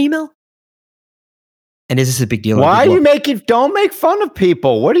 "What's an email? And is this a big deal?" Why are you don't make fun of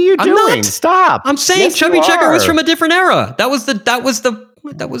people? What are you doing? Stop. I'm saying Chubby Checker was from a different era. That was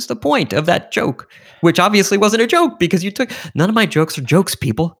the point of that joke, which obviously wasn't a joke, because none of my jokes are jokes,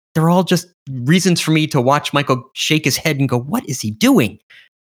 people. They're all just reasons for me to watch Michael shake his head and go, what is he doing?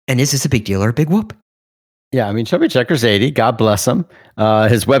 And is this a big deal or a big whoop? Yeah, I mean, Chubby Checker's 80. God bless him.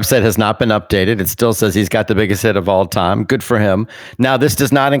 His website has not been updated. It still says he's got the biggest hit of all time. Good for him. Now, this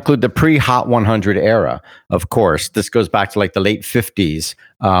does not include the pre-Hot 100 era, of course. This goes back to like the late 50s.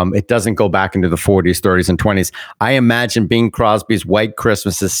 It doesn't go back into the 40s, 30s, and 20s. I imagine Bing Crosby's White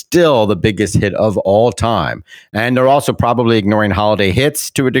Christmas is still the biggest hit of all time. And they're also probably ignoring holiday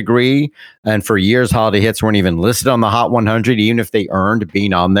hits to a degree. And for years, holiday hits weren't even listed on the Hot 100, even if they earned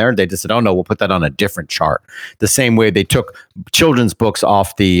being on there. They just said, oh, no, we'll put that on a different chart. The same way they took children's books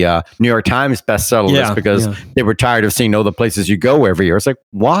off the New York Times bestseller list because they were tired of seeing all the places you go every year. It's like,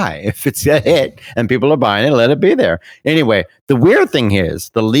 why? If it's a hit and people are buying it, let it be there. Anyway, the weird thing is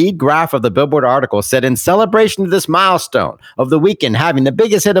the lead graph of the Billboard article said in celebration of this milestone of The Weeknd having the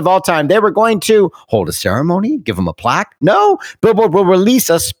biggest hit of all time, they were going to hold a ceremony, give him a plaque. No, Billboard will release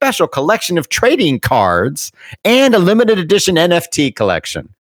a special collection of trading cards and a limited edition NFT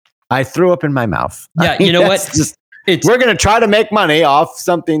collection. I threw up in my mouth. Yeah, you know what? We're going to try to make money off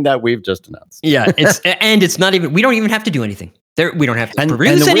something that we've just announced. Yeah, it's not even. We don't even have to do anything. We don't have to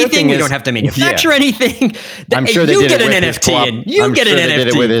produce anything. We don't have to manufacture anything. I'm sure they you did get it an with NFT and you get an NFT. They did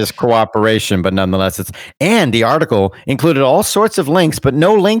it with his cooperation, but nonetheless, and the article included all sorts of links, but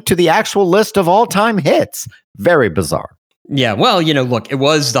no link to the actual list of all-time hits. Very bizarre. Yeah, well, look, it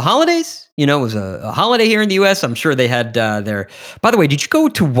was the holidays. It was a holiday here in the U.S. I'm sure they had their. By the way, did you go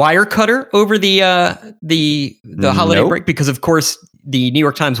to Wirecutter over the holiday break? Because of course, the New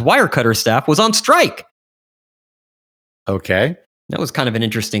York Times Wirecutter staff was on strike. Okay, that was kind of an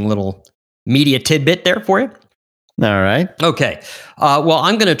interesting little media tidbit there for you. All right. Okay. Well,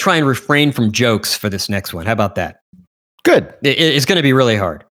 I'm going to try and refrain from jokes for this next one. How about that? Good. It's going to be really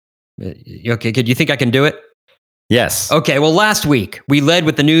hard. Okay. Do you think I can do it? Yes. Okay, well, last week, we led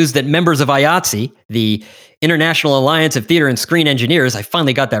with the news that members of IATSE, the International Alliance of Theater and Screen Engineers, I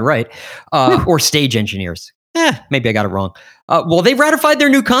finally got that right, or stage engineers. Maybe I got it wrong. Well, they ratified their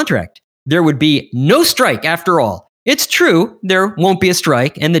new contract. There would be no strike after all. It's true, there won't be a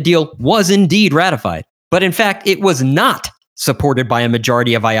strike, and the deal was indeed ratified. But in fact, it was not supported by a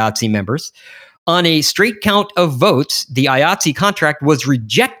majority of IATSE members. On a straight count of votes, the IATSE contract was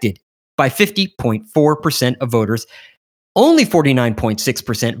rejected by 50.4% of voters. Only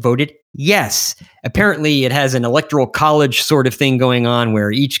 49.6% voted yes. Apparently, it has an electoral college sort of thing going on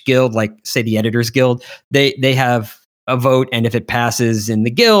where each guild, like say the Editors Guild, they have a vote, and if it passes in the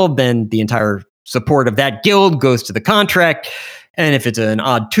guild, then the entire support of that guild goes to the contract. And if it's an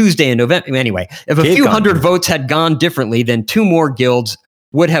odd Tuesday in November, anyway, if a few hundred votes had gone differently, then 2 more guilds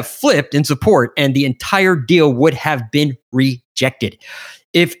would have flipped in support and the entire deal would have been rejected.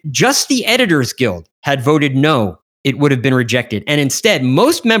 If just the Editors Guild had voted no, it would have been rejected. And instead,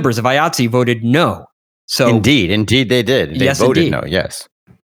 most members of IATSE voted no. So Indeed they did. They voted no, yes.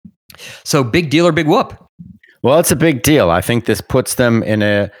 So big deal or big whoop? Well, it's a big deal. I think this puts them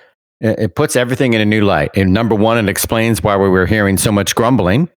it puts everything in a new light. And number one, it explains why we were hearing so much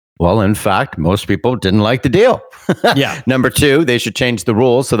grumbling. Well, in fact, most people didn't like the deal. Yeah. Number two, they should change the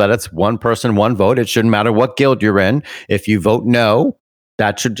rules so that it's one person, one vote. It shouldn't matter what guild you're in. If you vote no,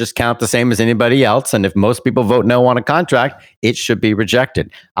 that should just count the same as anybody else. And if most people vote no on a contract, it should be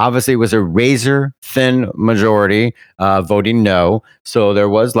rejected. Obviously, it was a razor thin majority voting no. So there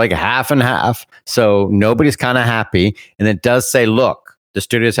was like half and half. So nobody's kind of happy. And it does say, look, the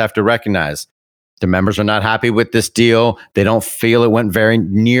studios have to recognize the members are not happy with this deal. They don't feel it went very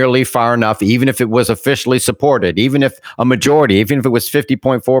nearly far enough, even if it was officially supported, even if a majority, even if it was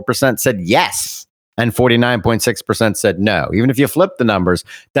 50.4% said yes and 49.6% said no. Even if you flip the numbers,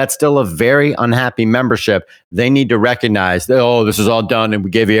 that's still a very unhappy membership. They need to recognize that, oh, this is all done and we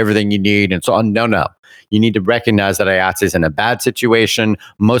gave you everything you need. And so on. No. You need to recognize that IATSE is in a bad situation.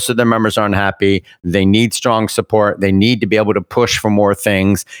 Most of the members aren't happy. They need strong support. They need to be able to push for more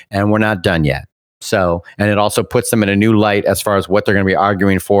things. And we're not done yet. So, and it also puts them in a new light as far as what they're going to be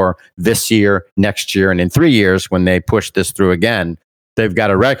arguing for this year, next year, and in 3 years when they push this through again. They've got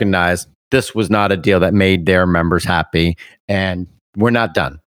to recognize this was not a deal that made their members happy, and we're not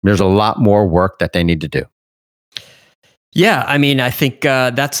done. There's a lot more work that they need to do. Yeah, I mean, I think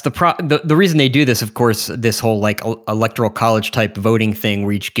that's the reason they do this. Of course, this whole like electoral college type voting thing,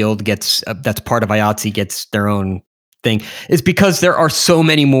 where each guild gets that's part of IATSE gets their own thing, is because there are so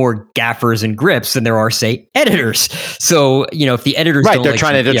many more gaffers and grips than there are, say, editors. So, if the editors right, don't they're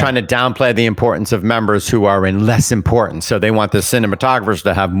trying to downplay the importance of members who are in less importance. So they want the cinematographers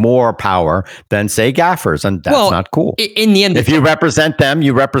to have more power than, say, gaffers, and that's not cool. In the end, if you represent them,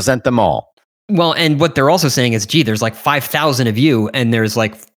 you represent them all. Well, and what they're also saying is, gee, there's like 5,000 of you, and there's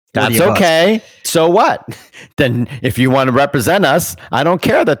like 40 that's of okay. us. So what? Then if you want to represent us, I don't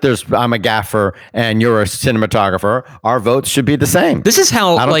care that I'm a gaffer and you're a cinematographer. Our votes should be the same. This is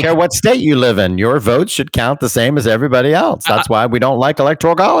how I don't care what state you live in. Your votes should count the same as everybody else. That's why we don't like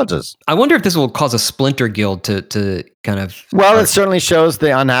electoral colleges. I wonder if this will cause a splinter guild to kind of. Well, it certainly shows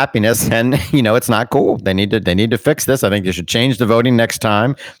the unhappiness, and it's not cool. They need to fix this. I think they should change the voting next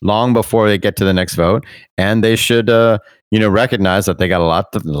time, long before they get to the next vote, and they should recognize that they got a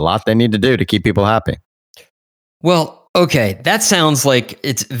lot they need to do to keep people happy. Well, okay, that sounds like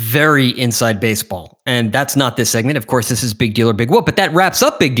it's very inside baseball, and that's not this segment. Of course, this is Big Deal or Big Whoop, but that wraps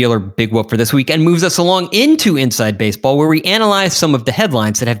up Big Deal or Big Whoop for this week and moves us along into Inside Baseball, where we analyze some of the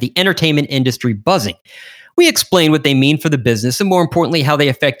headlines that have the entertainment industry buzzing. We explain what they mean for the business and, more importantly, how they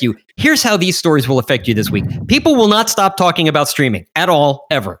affect you. Here's how these stories will affect you this week. People will not stop talking about streaming at all,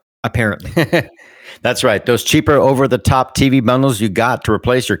 ever, apparently. That's right. Those cheaper over-the-top TV bundles you got to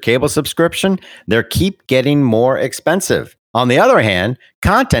replace your cable subscription, they keep getting more expensive. On the other hand,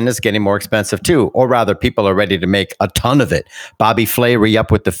 content is getting more expensive too, or rather, people are ready to make a ton of it. Bobby Flay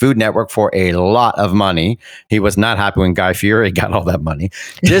re-upped with the Food Network for a lot of money. He was not happy when Guy Fieri got all that money.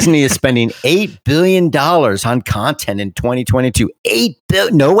 Disney is spending $8 billion on content in 2022. $8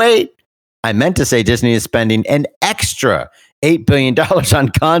 billion? No, wait. I meant to say Disney is spending an extra $8 billion on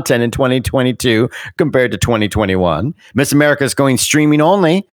content in 2022 compared to 2021. Miss America is going streaming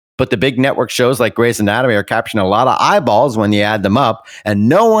only, but the big network shows like Grey's Anatomy are capturing a lot of eyeballs when you add them up, and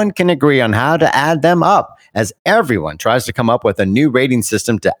no one can agree on how to add them up, as everyone tries to come up with a new rating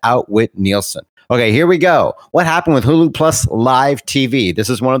system to outwit Nielsen. Okay, here we go. What happened with Hulu Plus Live TV? This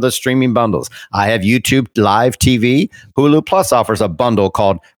is one of those streaming bundles. I have YouTube Live TV. Hulu Plus offers a bundle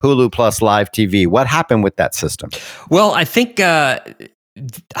called Hulu Plus Live TV. What happened with that system? Well, I think I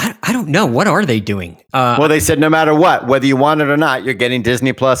don't know. What are they doing? Well, they said no matter what, whether you want it or not, you're getting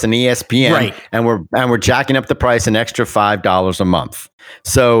Disney Plus and ESPN, right? And we're jacking up the price an extra $5 a month.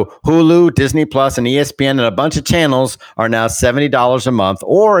 So Hulu, Disney Plus, and ESPN and a bunch of channels are now $70 a month.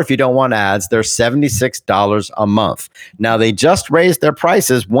 Or if you don't want ads, they're $76 a month. Now, they just raised their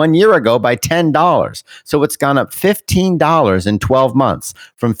prices 1 year ago by $10. So it's gone up $15 in 12 months,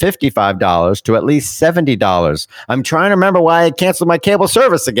 from $55 to at least $70. I'm trying to remember why I canceled my cable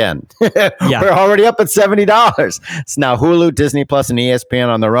service again. Yeah. We're already up at $70. So now Hulu, Disney Plus, and ESPN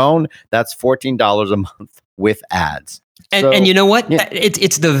on their own, that's $14 a month with ads. And you know what? Yeah.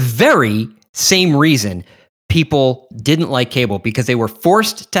 It's the very same reason people didn't like cable, because they were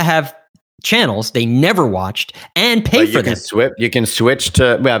forced to have channels they never watched and pay for them. You can switch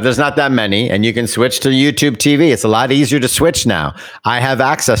to, well, there's not that many, and you can switch to YouTube TV. It's a lot easier to switch now. I have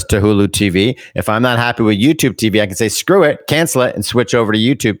access to Hulu TV. If I'm not happy with YouTube TV, I can say, screw it, cancel it, and switch over to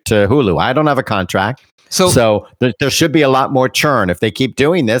YouTube to Hulu. I don't have a contract. So there should be a lot more churn. If they keep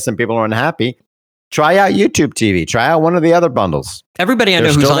doing this and people are unhappy, try out YouTube TV. Try out one of the other bundles. Everybody I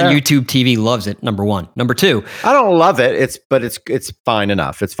know who's on YouTube TV loves it. Number one. Number two, I don't love it. But it's fine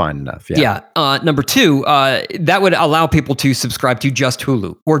enough. It's fine enough. Yeah. Number two, that would allow people to subscribe to just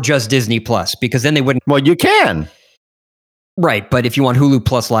Hulu or just Disney Plus, because then they wouldn't. Well, you can. Right, but if you want Hulu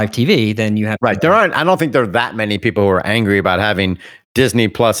Plus Live TV, then you have. Right. I don't think there are that many people who are angry about having Disney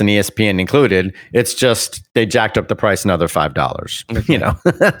Plus and ESPN included. It's just they jacked up the price another $5. Okay. You know,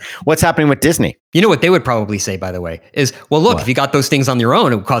 what's happening with Disney? You know what they would probably say, by the way, is, well, look, if you got those things on your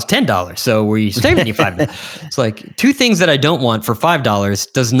own, it would cost $10. So we're saving you $5. It's like two things that I don't want for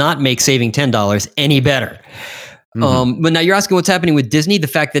 $5 does not make saving $10 any better. Mm-hmm. But now you're asking what's happening with Disney. The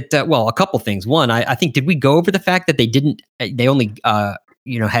fact that, well, a couple things. One, I think, did we go over the fact that they only,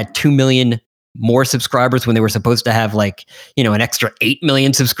 had 2 million more subscribers when they were supposed to have an extra 8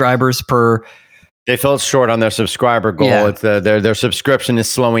 million subscribers per. They fell short on their subscriber goal. Yeah. It's their subscription is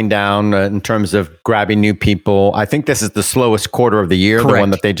slowing down in terms of grabbing new people. I think this is the slowest quarter of the year, Correct. The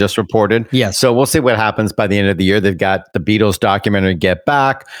one that they just reported. Yes. So we'll see what happens by the end of the year. They've got the Beatles documentary Get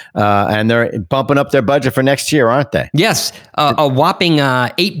Back, and they're bumping up their budget for next year, aren't they? Yes, a whopping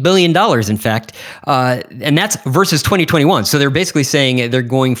 $8 billion, in fact, and that's versus 2021. So they're basically saying they're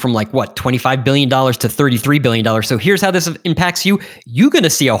going from $25 billion to $33 billion. So here's how this impacts you. You're going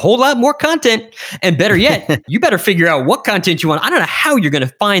to see a whole lot more content. And better yet, you better figure out what content you want. I don't know how you're going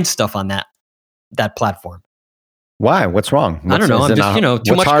to find stuff on that platform. Why? What's wrong? I don't know. I'm just,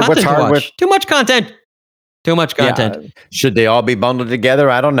 too much content to watch. Too much content. Too much content. Yeah. Should they all be bundled together?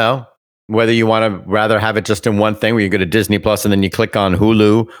 I don't know. Whether you want to rather have it just in one thing where you go to Disney Plus and then you click on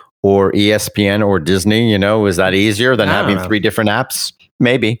Hulu or ESPN or Disney, is that easier than having 3 different apps?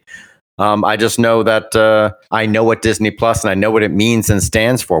 Maybe. I just know that I know what Disney Plus and I know what it means and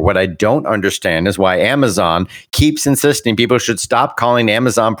stands for. What I don't understand is why Amazon keeps insisting people should stop calling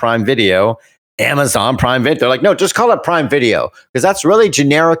Amazon Prime Video Amazon Prime Video. They're like, no, just call it Prime Video, because that's really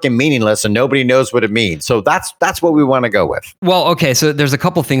generic and meaningless and nobody knows what it means. So that's what we want to go with. Well, okay, so there's a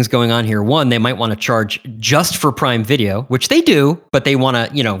couple things going on here. One, they might want to charge just for Prime Video, which they do, but they want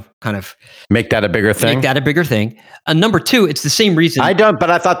to, kind of make that a bigger thing. Number two, it's the same reason. But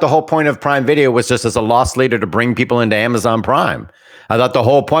I thought the whole point of Prime Video was just as a loss leader to bring people into Amazon Prime. I thought the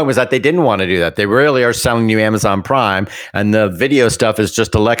whole point was that they didn't want to do that. They really are selling you Amazon Prime, and the video stuff is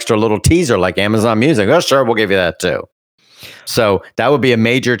just an extra little teaser like Amazon Music. Oh, sure, we'll give you that too. So that would be a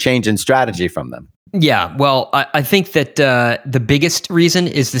major change in strategy from them. Yeah, well, I think that the biggest reason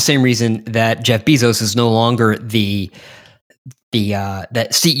is the same reason that Jeff Bezos is no longer the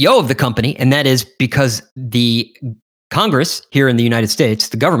CEO of the company, and that is because the Congress here in the United States,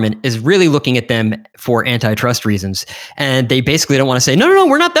 the government, is really looking at them for antitrust reasons. And they basically don't want to say, no,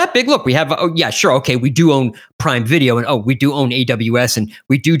 we're not that big. Look, we have, we do own Prime Video, and we do own AWS, and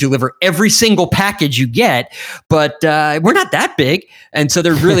we do deliver every single package you get, but we're not that big. And so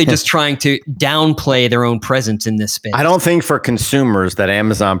they're really just trying to downplay their own presence in this space. I don't think for consumers that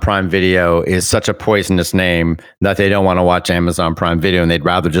Amazon Prime Video is such a poisonous name that they don't want to watch Amazon Prime Video and they'd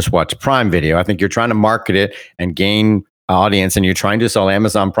rather just watch Prime Video. I think you're trying to market it and gain audience, and you're trying to sell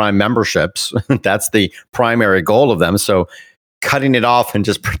Amazon Prime memberships. That's the primary goal of them. So cutting it off and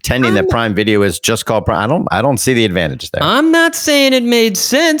just pretending that Prime Video is just called Prime, I don't see the advantage there. I'm not saying it made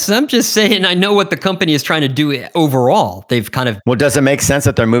sense. I'm just saying I know what the company is trying to do overall. They've kind of... Well, does it make sense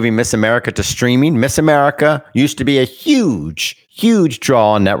that they're moving Miss America to streaming? Miss America used to be a huge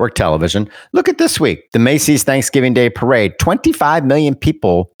draw on network television. Look at this week, the Macy's Thanksgiving Day Parade. 25 million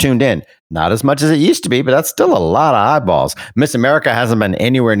people tuned in. Not as much as it used to be, but that's still a lot of eyeballs. Miss America hasn't been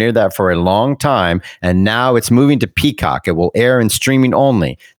anywhere near that for a long time, and now it's moving to Peacock. It will air in streaming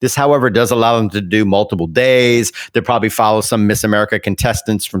only. This, however, does allow them to do multiple days. They'll probably follow some Miss America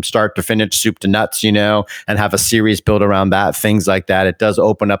contestants from start to finish, soup to nuts, and have a series built around that, things like that. It does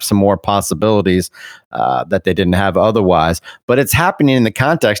open up some more possibilities that they didn't have otherwise. But it's happening in the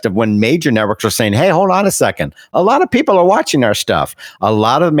context of when major networks are saying, hey, hold on a second. A lot of people are watching our stuff. A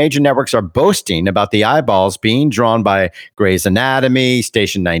lot of major networks are boasting about the eyeballs being drawn by Grey's Anatomy,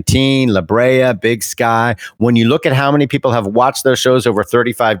 Station 19, La Brea, Big Sky. When you look at how many people have watched those shows over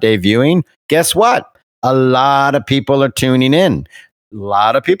 35-day viewing, guess what? A lot of people are tuning in.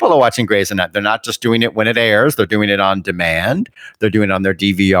 lot of people are watching Grey's Anatomy. They're not just doing it when it airs. They're doing it on demand. They're doing it on their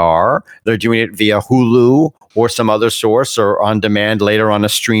DVR. They're doing it via Hulu or some other source or on demand later on a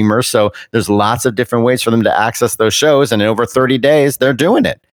streamer. So there's lots of different ways for them to access those shows. And in over 30 days, they're doing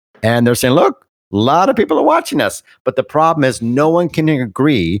it. And they're saying, look, a lot of people are watching us. But the problem is no one can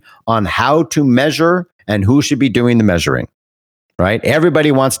agree on how to measure and who should be doing the measuring. Right?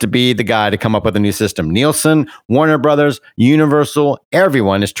 Everybody wants to be the guy to come up with a new system. Nielsen, Warner Brothers, Universal,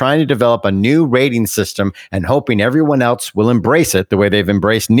 everyone is trying to develop a new rating system and hoping everyone else will embrace it the way they've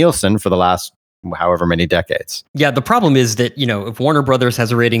embraced Nielsen for the last however many decades. Yeah, the problem is that, if Warner Brothers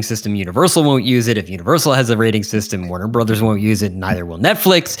has a rating system, Universal won't use it. If Universal has a rating system, Warner Brothers won't use it. Neither will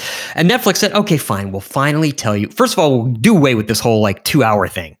Netflix. And Netflix said, okay, fine, we'll finally tell you. First of all, we'll do away with this whole 2-hour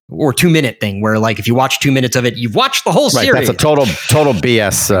thing or 2-minute thing where if you watch 2 minutes of it, you've watched the whole series. That's a total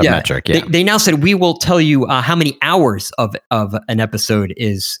BS metric. Yeah. They now said, we will tell you how many hours of an episode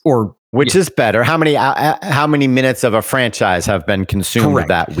is, or which is better. How many minutes of a franchise have been consumed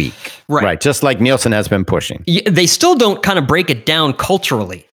that week? Right. Just like Nielsen has been pushing. They still don't kind of break it down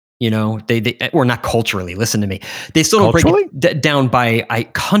culturally. They or not culturally. Listen to me. They still don't break it down by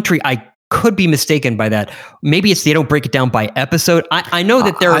country. I could be mistaken by that. Maybe they don't break it down by episode. I know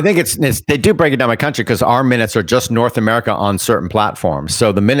that I think they do break it down by country because our minutes are just North America on certain platforms.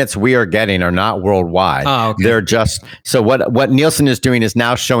 So the minutes we are getting are not worldwide. Oh, okay. They're just, so what Nielsen is doing is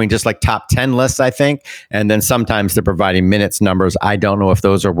now showing just top 10 lists, I think. And then sometimes they're providing minutes numbers. I don't know if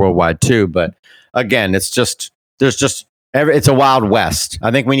those are worldwide too, but again, it's a wild west.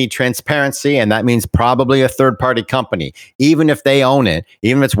 I think we need transparency, and that means probably a third-party company. Even if they own it,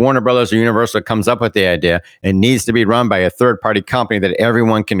 even if it's Warner Brothers or Universal that comes up with the idea, it needs to be run by a third-party company that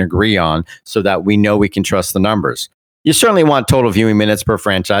everyone can agree on so that we know we can trust the numbers. You certainly want total viewing minutes per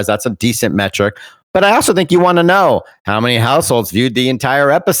franchise. That's a decent metric. But I also think you want to know how many households viewed the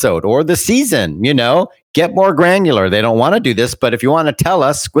entire episode or the season. Get more granular. They don't want to do this, but if you want to tell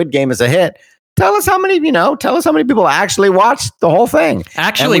us Squid Game is a hit, tell us how many people actually watched the whole thing.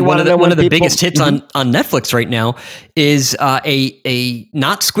 Actually, one of the biggest hits on Netflix right now is a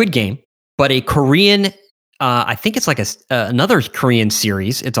not Squid Game, but a Korean. I think it's another Korean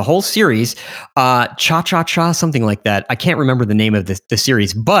series. It's a whole series, Cha Cha Cha, something like that. I can't remember the name of the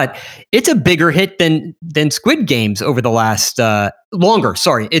series, but it's a bigger hit than Squid Games over the last longer.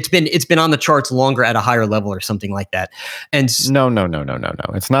 Sorry, it's been on the charts longer at a higher level or something like that. And no.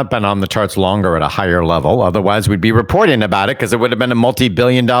 It's not been on the charts longer at a higher level. Otherwise, we'd be reporting about it because it would have been a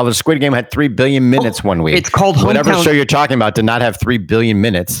multi-billion-dollar. Squid Game had 3 billion minutes one week. It's called whatever show you're talking about did not have 3 billion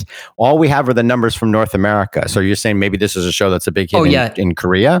minutes. All we have are the numbers from North America. So you're saying maybe this is a show that's a big hit in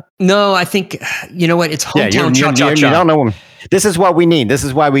Korea? No, I think it's Hometown Cha Cha Cha. You don't know. This is what we need. This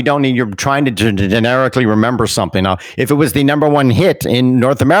is why we don't need. You're trying to generically remember something. Now, if it was the number one hit in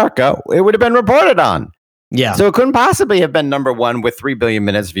North America, it would have been reported on. Yeah. So it couldn't possibly have been number one with 3 billion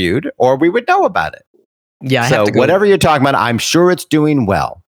minutes viewed, or we would know about it. Yeah. So whatever you're talking about, I'm sure it's doing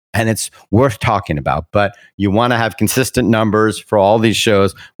well. And it's worth talking about, but you want to have consistent numbers for all these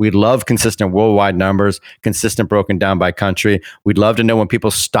shows. We'd love consistent worldwide numbers, consistent broken down by country. We'd love to know when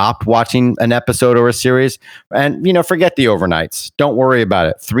people stopped watching an episode or a series. And, forget the overnights. Don't worry about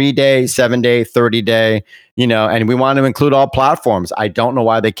it. 3-day, 7-day, 30-day, and we want to include all platforms. I don't know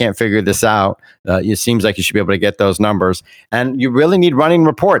why they can't figure this out. It seems like you should be able to get those numbers. And you really need running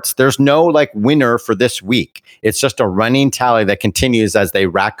reports. There's no winner for this week. It's just a running tally that continues as they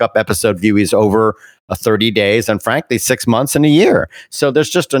rack up episode views over 30 days and frankly 6 months and a year. So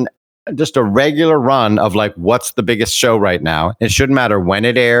there's just a regular run of what's the biggest show right now. It shouldn't matter when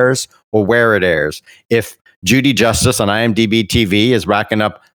it airs or where it airs. If Judy Justice on IMDb TV is racking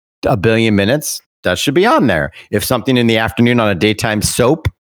up 1 billion minutes, that should be on there. If something in the afternoon on a daytime soap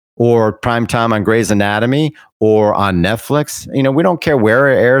or primetime on Grey's Anatomy or on Netflix, we don't care where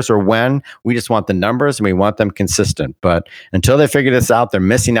it airs or when. We just want the numbers and we want them consistent. But until they figure this out, they're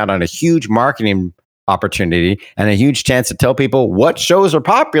missing out on a huge marketing opportunity and a huge chance to tell people what shows are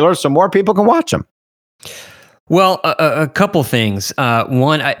popular so more people can watch them. Well, a couple things.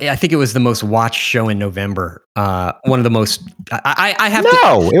 One, I think it was the most watched show in November. One of the most.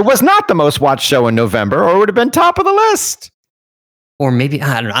 It was not the most watched show in November, or it would have been top of the list. Or maybe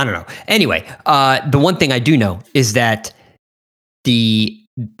I don't know. Anyway, the one thing I do know is that Ted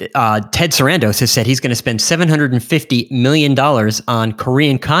Sarandos has said he's going to spend $750 million on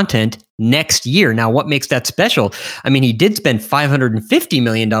Korean content next year. Now, what makes that special? I mean, he did spend $550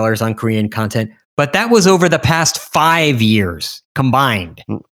 million on Korean content, but that was over the past 5 years combined.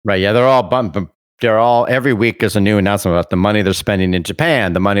 Right. Yeah, they're all bumping. Every week there's a new announcement about the money they're spending in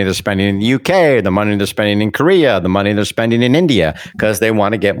Japan, the money they're spending in the UK, the money they're spending in Korea, the money they're spending in India, because they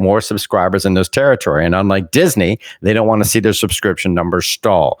want to get more subscribers in those territory. And unlike Disney, they don't want to see their subscription numbers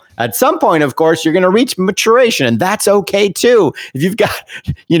stall. At some point, of course, you're going to reach maturation, and that's okay too. If you've got,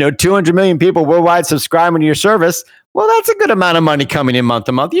 200 million people worldwide subscribing to your service, well, that's a good amount of money coming in month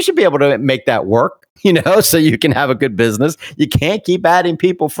to month. You should be able to make that work. So you can have a good business. You can't keep adding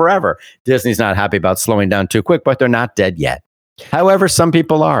people forever. Disney's not happy about slowing down too quick, but they're not dead yet. However, some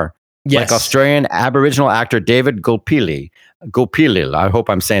people are. Yes. Like Australian Aboriginal actor David Gulpilil. I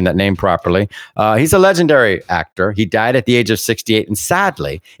hope I'm saying that name properly. He's a legendary actor. He died at the age of 68. And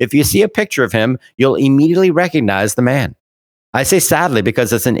sadly, if you see a picture of him, you'll immediately recognize the man. I say sadly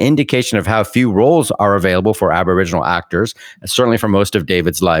because it's an indication of how few roles are available for Aboriginal actors, certainly for most of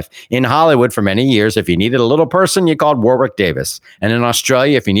David's life. In Hollywood, for many years, if you needed a little person, you called Warwick Davis. And in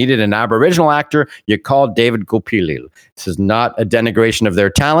Australia, if you needed an Aboriginal actor, you called David Gulpilil. This is not a denigration of their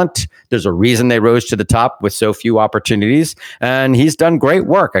talent. There's a reason they rose to the top with so few opportunities. And he's done great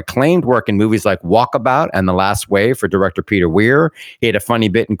work, acclaimed work in movies like Walkabout and The Last Wave for director Peter Weir. He had a funny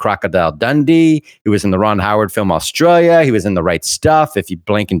bit in Crocodile Dundee. He was in the Ron Howard film Australia. He was in The Right Stuff, if you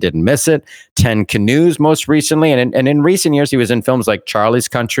blink and didn't miss it. 10 Canoes most recently. And in recent years, he was in films like Charlie's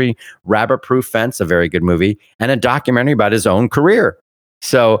Country, Rabbit Proof Fence, a very good movie, and a documentary about his own career.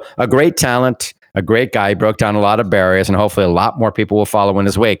 So a great talent, a great guy. He broke down a lot of barriers, and hopefully a lot more people will follow in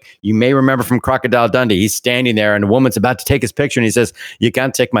his wake. You may remember from Crocodile Dundee, he's standing there and a woman's about to take his picture, and he says, "You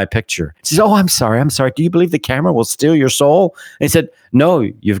can't take my picture." She says, "Oh, I'm sorry. Do you believe the camera will steal your soul?" And he said, "No,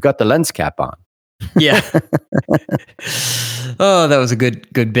 you've got the lens cap on." Yeah. Oh, that was a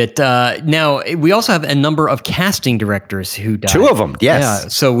good bit. Now, we also have a number of casting directors who died. 2 of them, yes. Yeah.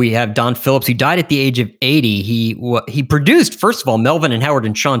 So we have Don Phillips, who died at the age of 80. He produced, first of all, Melvin and Howard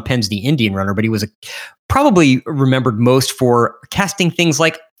and Sean Penn's The Indian Runner, but he was probably remembered most for casting things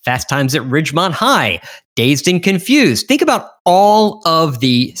like Fast Times at Ridgemont High, Dazed and Confused. Think about all of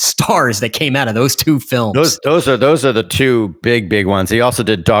the stars that came out of those 2 films. Those are the 2 big ones. He also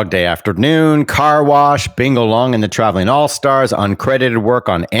did Dog Day Afternoon, Car Wash, Bingo Long and the Traveling All-Stars, uncredited work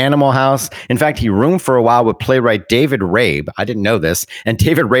on Animal House. In fact, he roomed for a while with playwright David Rabe. I didn't know this. And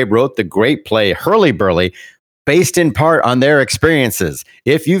David Rabe wrote the great play Hurly-Burly, based in part on their experiences.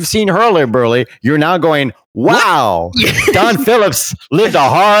 If you've seen Hurly-Burly, you're now going, wow, Don Phillips lived a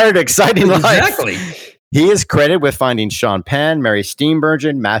hard, exciting life. Exactly. He is credited with finding Sean Penn, Mary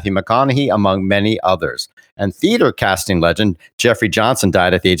Steenburgen, Matthew McConaughey, among many others. And theater casting legend Jeffrey Johnson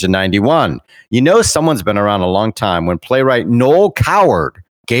died at the age of 91. Someone's been around a long time when playwright Noel Coward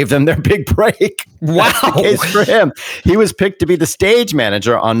gave them their big break. Wow. That's the case for him. He was picked to be the stage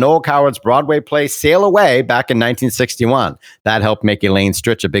manager on Noel Coward's Broadway play Sail Away back in 1961. That helped make Elaine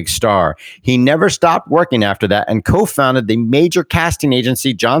Stritch a big star. He never stopped working after that and co-founded the major casting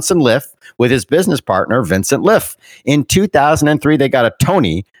agency Johnson Liff with his business partner Vincent Liff. In 2003, they got a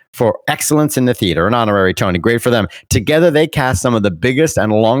Tony for excellence in the theater, an honorary Tony. Great for them. Together, they cast some of the biggest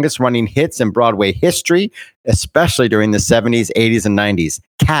and longest running hits in Broadway history, especially during the 70s, 80s, and 90s.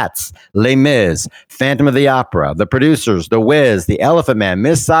 Cats, Les Mis, Phantom of the Opera, The Producers, The Wiz, The Elephant Man,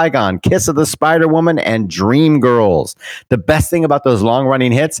 Miss Saigon, Kiss of the Spider Woman, and Dreamgirls. The best thing about those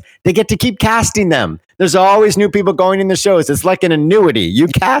long-running hits, they get to keep casting them. There's always new people going in the shows. It's like an annuity. You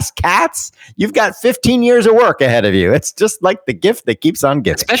cast Cats, you've got 15 years of work ahead of you. It's just like the gift that keeps on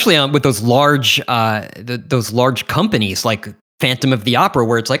giving. Especially with those large companies like Phantom of the Opera,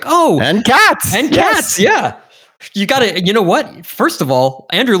 where it's like, oh, and Cats, yeah. You got to, you know what? First of all,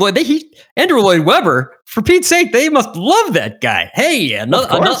 Andrew Lloyd Webber, for Pete's sake, they must love that guy. Hey,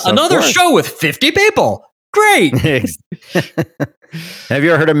 another show with 50 people. Great. Have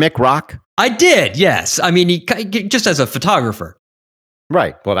you ever heard of Mick Rock? I did, yes. I mean, he just as a photographer.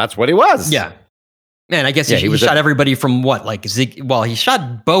 Right. Well, that's what he was. Yeah. Man, I guess he shot everybody from what? Like he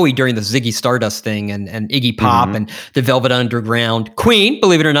shot Bowie during the Ziggy Stardust thing and Iggy Pop and the Velvet Underground, Queen,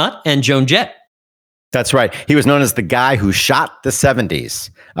 believe it or not, and Joan Jett. That's right. He was known as the guy who shot the 70s,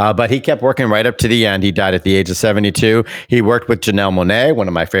 but he kept working right up to the end. He died at the age of 72. He worked with Janelle Monáe, one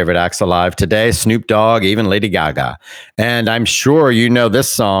of my favorite acts alive today, Snoop Dogg, even Lady Gaga. And I'm sure you know this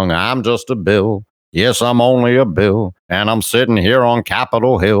song, I'm just a bill. Yes, I'm only a bill. And I'm sitting here on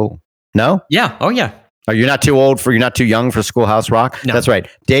Capitol Hill. No? Yeah. Oh, yeah. Are you not too young for Schoolhouse Rock? No. That's right.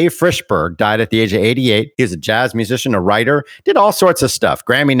 Dave Frischberg died at the age of 88. He was a jazz musician, a writer, did all sorts of stuff.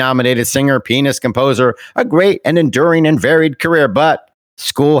 Grammy-nominated singer, pianist, composer, a great and enduring and varied career. But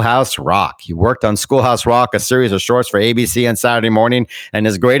Schoolhouse Rock. He worked on Schoolhouse Rock, a series of shorts for ABC on Saturday morning, and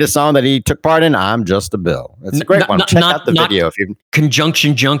his greatest song that he took part in, I'm Just a Bill. It's a great one. Check out the video. If you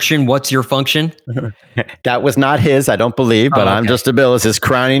Conjunction Junction, What's Your Function? That was not his, I don't believe, but I'm Just a Bill is his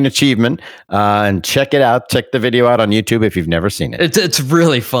crowning achievement. And check it out. Check the video out on YouTube if you've never seen it. It's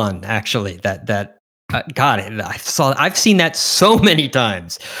really fun, actually. I've seen that so many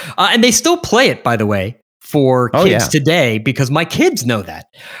times, and they still play it, by the way, for kids today, because my kids know that.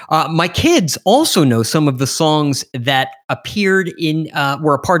 My kids also know some of the songs that appeared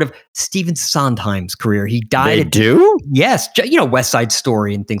were a part of Stephen Sondheim's career. He died. They do? Yes, West Side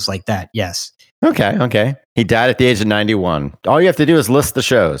Story and things like that. Yes. Okay. He died at the age of 91. All you have to do is list the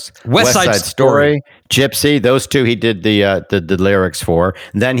shows. West Side Story, Gypsy, those two he did the lyrics for.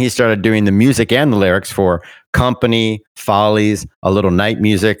 Then he started doing the music and the lyrics for Company, Follies, A Little Night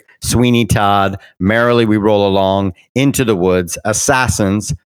Music, Sweeney Todd, Merrily We Roll Along, Into the Woods,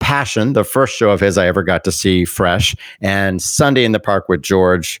 Assassins, Passion, the first show of his I ever got to see fresh, and Sunday in the Park with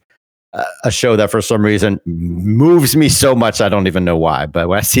George. A show that for some reason moves me so much, I don't even know why. But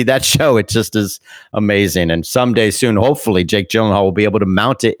when I see that show, it just is amazing. And someday soon, hopefully, Jake Gyllenhaal will be able to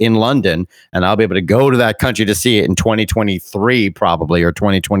mount it in London, and I'll be able to go to that country to see it in 2023, probably, or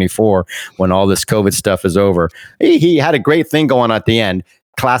 2024, when all this COVID stuff is over. He had a great thing going at the end.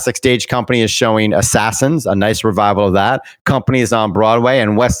 Classic Stage Company is showing Assassins, a nice revival of that. Company is on Broadway,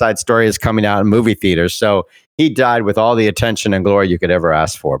 and West Side Story is coming out in movie theaters. So he died with all the attention and glory you could ever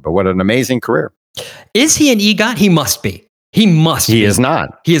ask for. But what an amazing career. Is he an EGOT? He must be. He is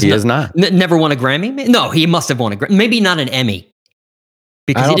not. He is not. Never won a Grammy? No, he must have won a Grammy. Maybe not an Emmy.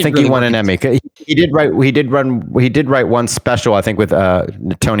 Because I don't think he won an Emmy. He did write one special, I think, with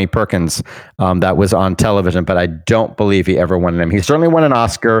Tony Perkins that was on television, but I don't believe he ever won an Emmy. He certainly won an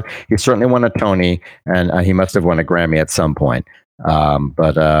Oscar. He certainly won a Tony, and he must have won a Grammy at some point.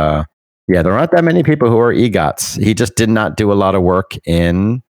 Yeah, there aren't that many people who are EGOTs. He just did not do a lot of work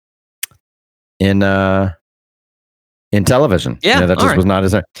in television. Yeah, that just was not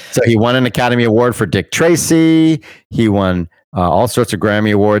his. So he won an Academy Award for Dick Tracy. He won all sorts of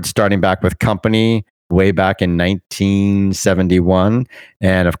Grammy Awards, starting back with Company way back in 1971,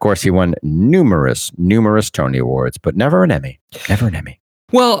 and of course he won numerous Tony Awards, but never an Emmy. Never an Emmy.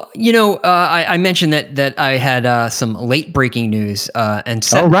 Well, I mentioned that I had some late breaking news and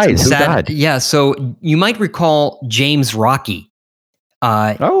who died? Yeah, so you might recall James Rocky.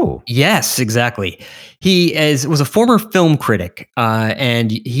 Yes, exactly. He was a former film critic,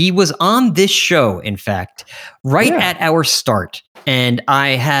 and he was on this show, in fact, at our start. And I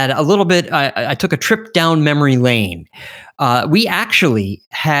had a little bit. I took a trip down memory lane. We actually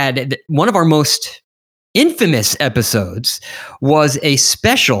had one of our most infamous episodes was a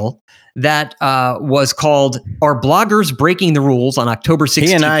special that was called Are Bloggers Breaking the Rules on October 16th.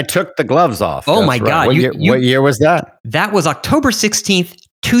 He and I took the gloves off. Oh, my God. What year was that? That was October 16th,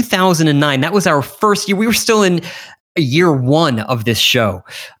 2009. That was our first year. We were still in year one of this show.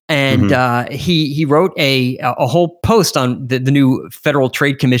 And he wrote a whole post on the new Federal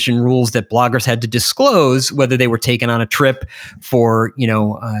Trade Commission rules that bloggers had to disclose whether they were taken on a trip for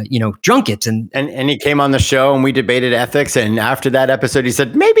junkets and he came on the show and we debated ethics. And after that episode, he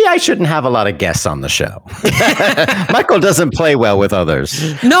said, maybe I shouldn't have a lot of guests on the show. Michael doesn't play well with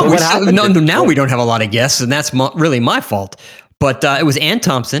others. No, now we don't have a lot of guests, and that's really my fault. But it was Ann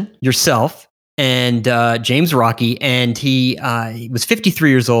Thompson, yourself, and James Rocky, and he was 53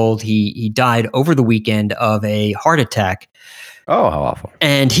 years old. He died over the weekend of a heart attack. Oh, how awful.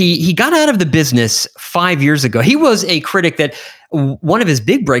 And he got out of the business 5 years ago. He was a critic that one of his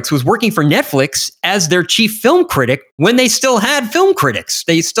big breaks was working for Netflix as their chief film critic when they still had film critics.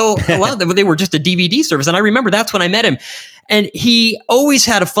 They still, they were just a DVD service. And I remember that's when I met him. And he always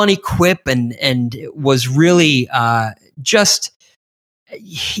had a funny quip and was really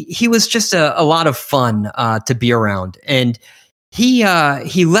he was just a lot of fun to be around. And he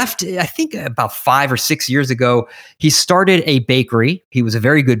left, I think about 5 or 6 years ago. He started a bakery. He was a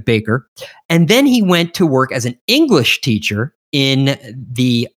very good baker. And then he went to work as an English teacher in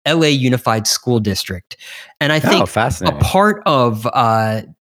the LA Unified School District. And I think a part of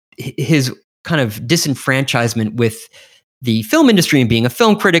his kind of disenfranchisement with the film industry and being a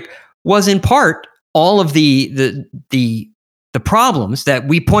film critic was in part all of the problems that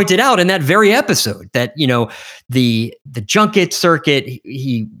we pointed out in that very episode, that, the junket circuit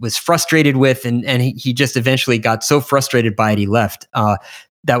he was frustrated with, and he just eventually got so frustrated by it he left.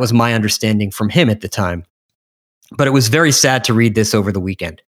 That was my understanding from him at the time. But it was very sad to read this over the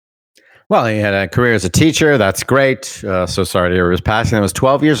weekend. Well, he had a career as a teacher. That's great. So sorry to hear his passing. It was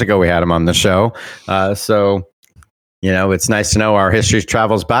 12 years ago we had him on the show. So It's nice to know our history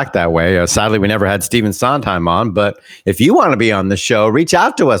travels back that way. Sadly, we never had Stephen Sondheim on, but if you want to be on the show, reach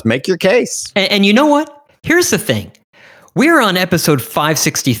out to us, make your case. And you know what? Here's the thing. We're on episode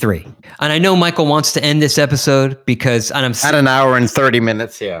 563. And I know Michael wants to end this episode because I'm at an hour and 30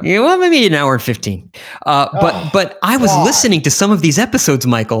 minutes. Yeah. Well, maybe an hour and 15. But I was listening to some of these episodes,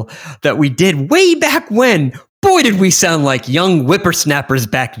 Michael, that we did way back when. Boy, did we sound like young whippersnappers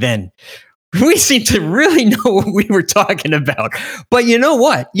back then. We seem to really know what we were talking about. But you know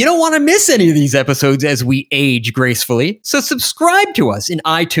what? You don't want to miss any of these episodes as we age gracefully. So subscribe to us in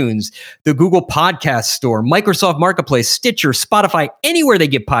iTunes, the Google Podcast Store, Microsoft Marketplace, Stitcher, Spotify, anywhere they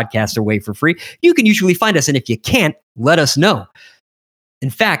give podcasts away for free. You can usually find us. And if you can't, let us know. In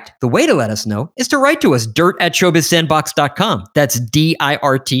fact, the way to let us know is to write to us, dirt@showbizsandbox.com. That's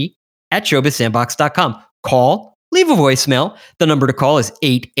DIRT at showbizsandbox.com. Call. Leave a voicemail. The number to call is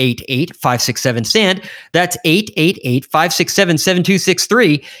 888-567-SAND. That's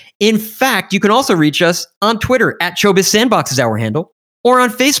 888-567-7263. In fact, you can also reach us on Twitter at Showbiz Sandbox is our handle, or on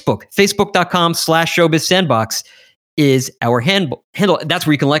Facebook. Facebook.com/Showbiz Sandbox is our handle. That's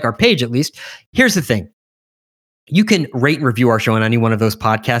where you can like our page, at least. Here's the thing. You can rate and review our show on any one of those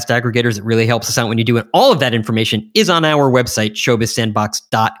podcast aggregators. It really helps us out when you do it. All of that information is on our website,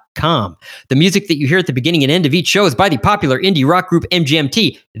 showbizsandbox.com. The music that you hear at the beginning and end of each show is by the popular indie rock group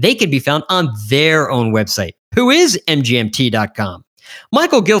MGMT. They can be found on their own website, who is mgmt.com.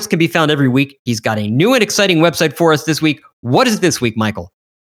 Michael Giltz can be found every week. He's got a new and exciting website for us this week. What is this week, Michael?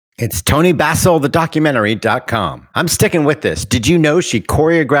 It's TonyBasselTheDocumentary.com. I'm sticking with this. Did you know she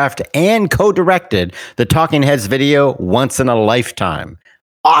choreographed and co-directed the Talking Heads video Once in a Lifetime?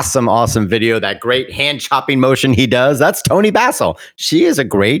 Awesome, awesome video. That great hand chopping motion he does. That's Tony Bassel. She is a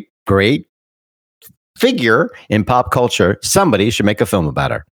great, great figure in pop culture. Somebody should make a film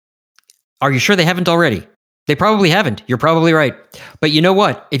about her. Are you sure they haven't already? They probably haven't. You're probably right. But you know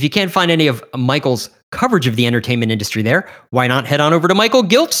what? If you can't find any of Michael's coverage of the entertainment industry there, why not head on over to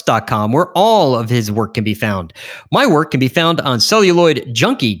michaelgiltz.com, where all of his work can be found. My work can be found on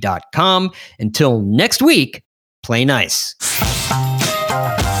celluloidjunkie.com. Until next week, play nice.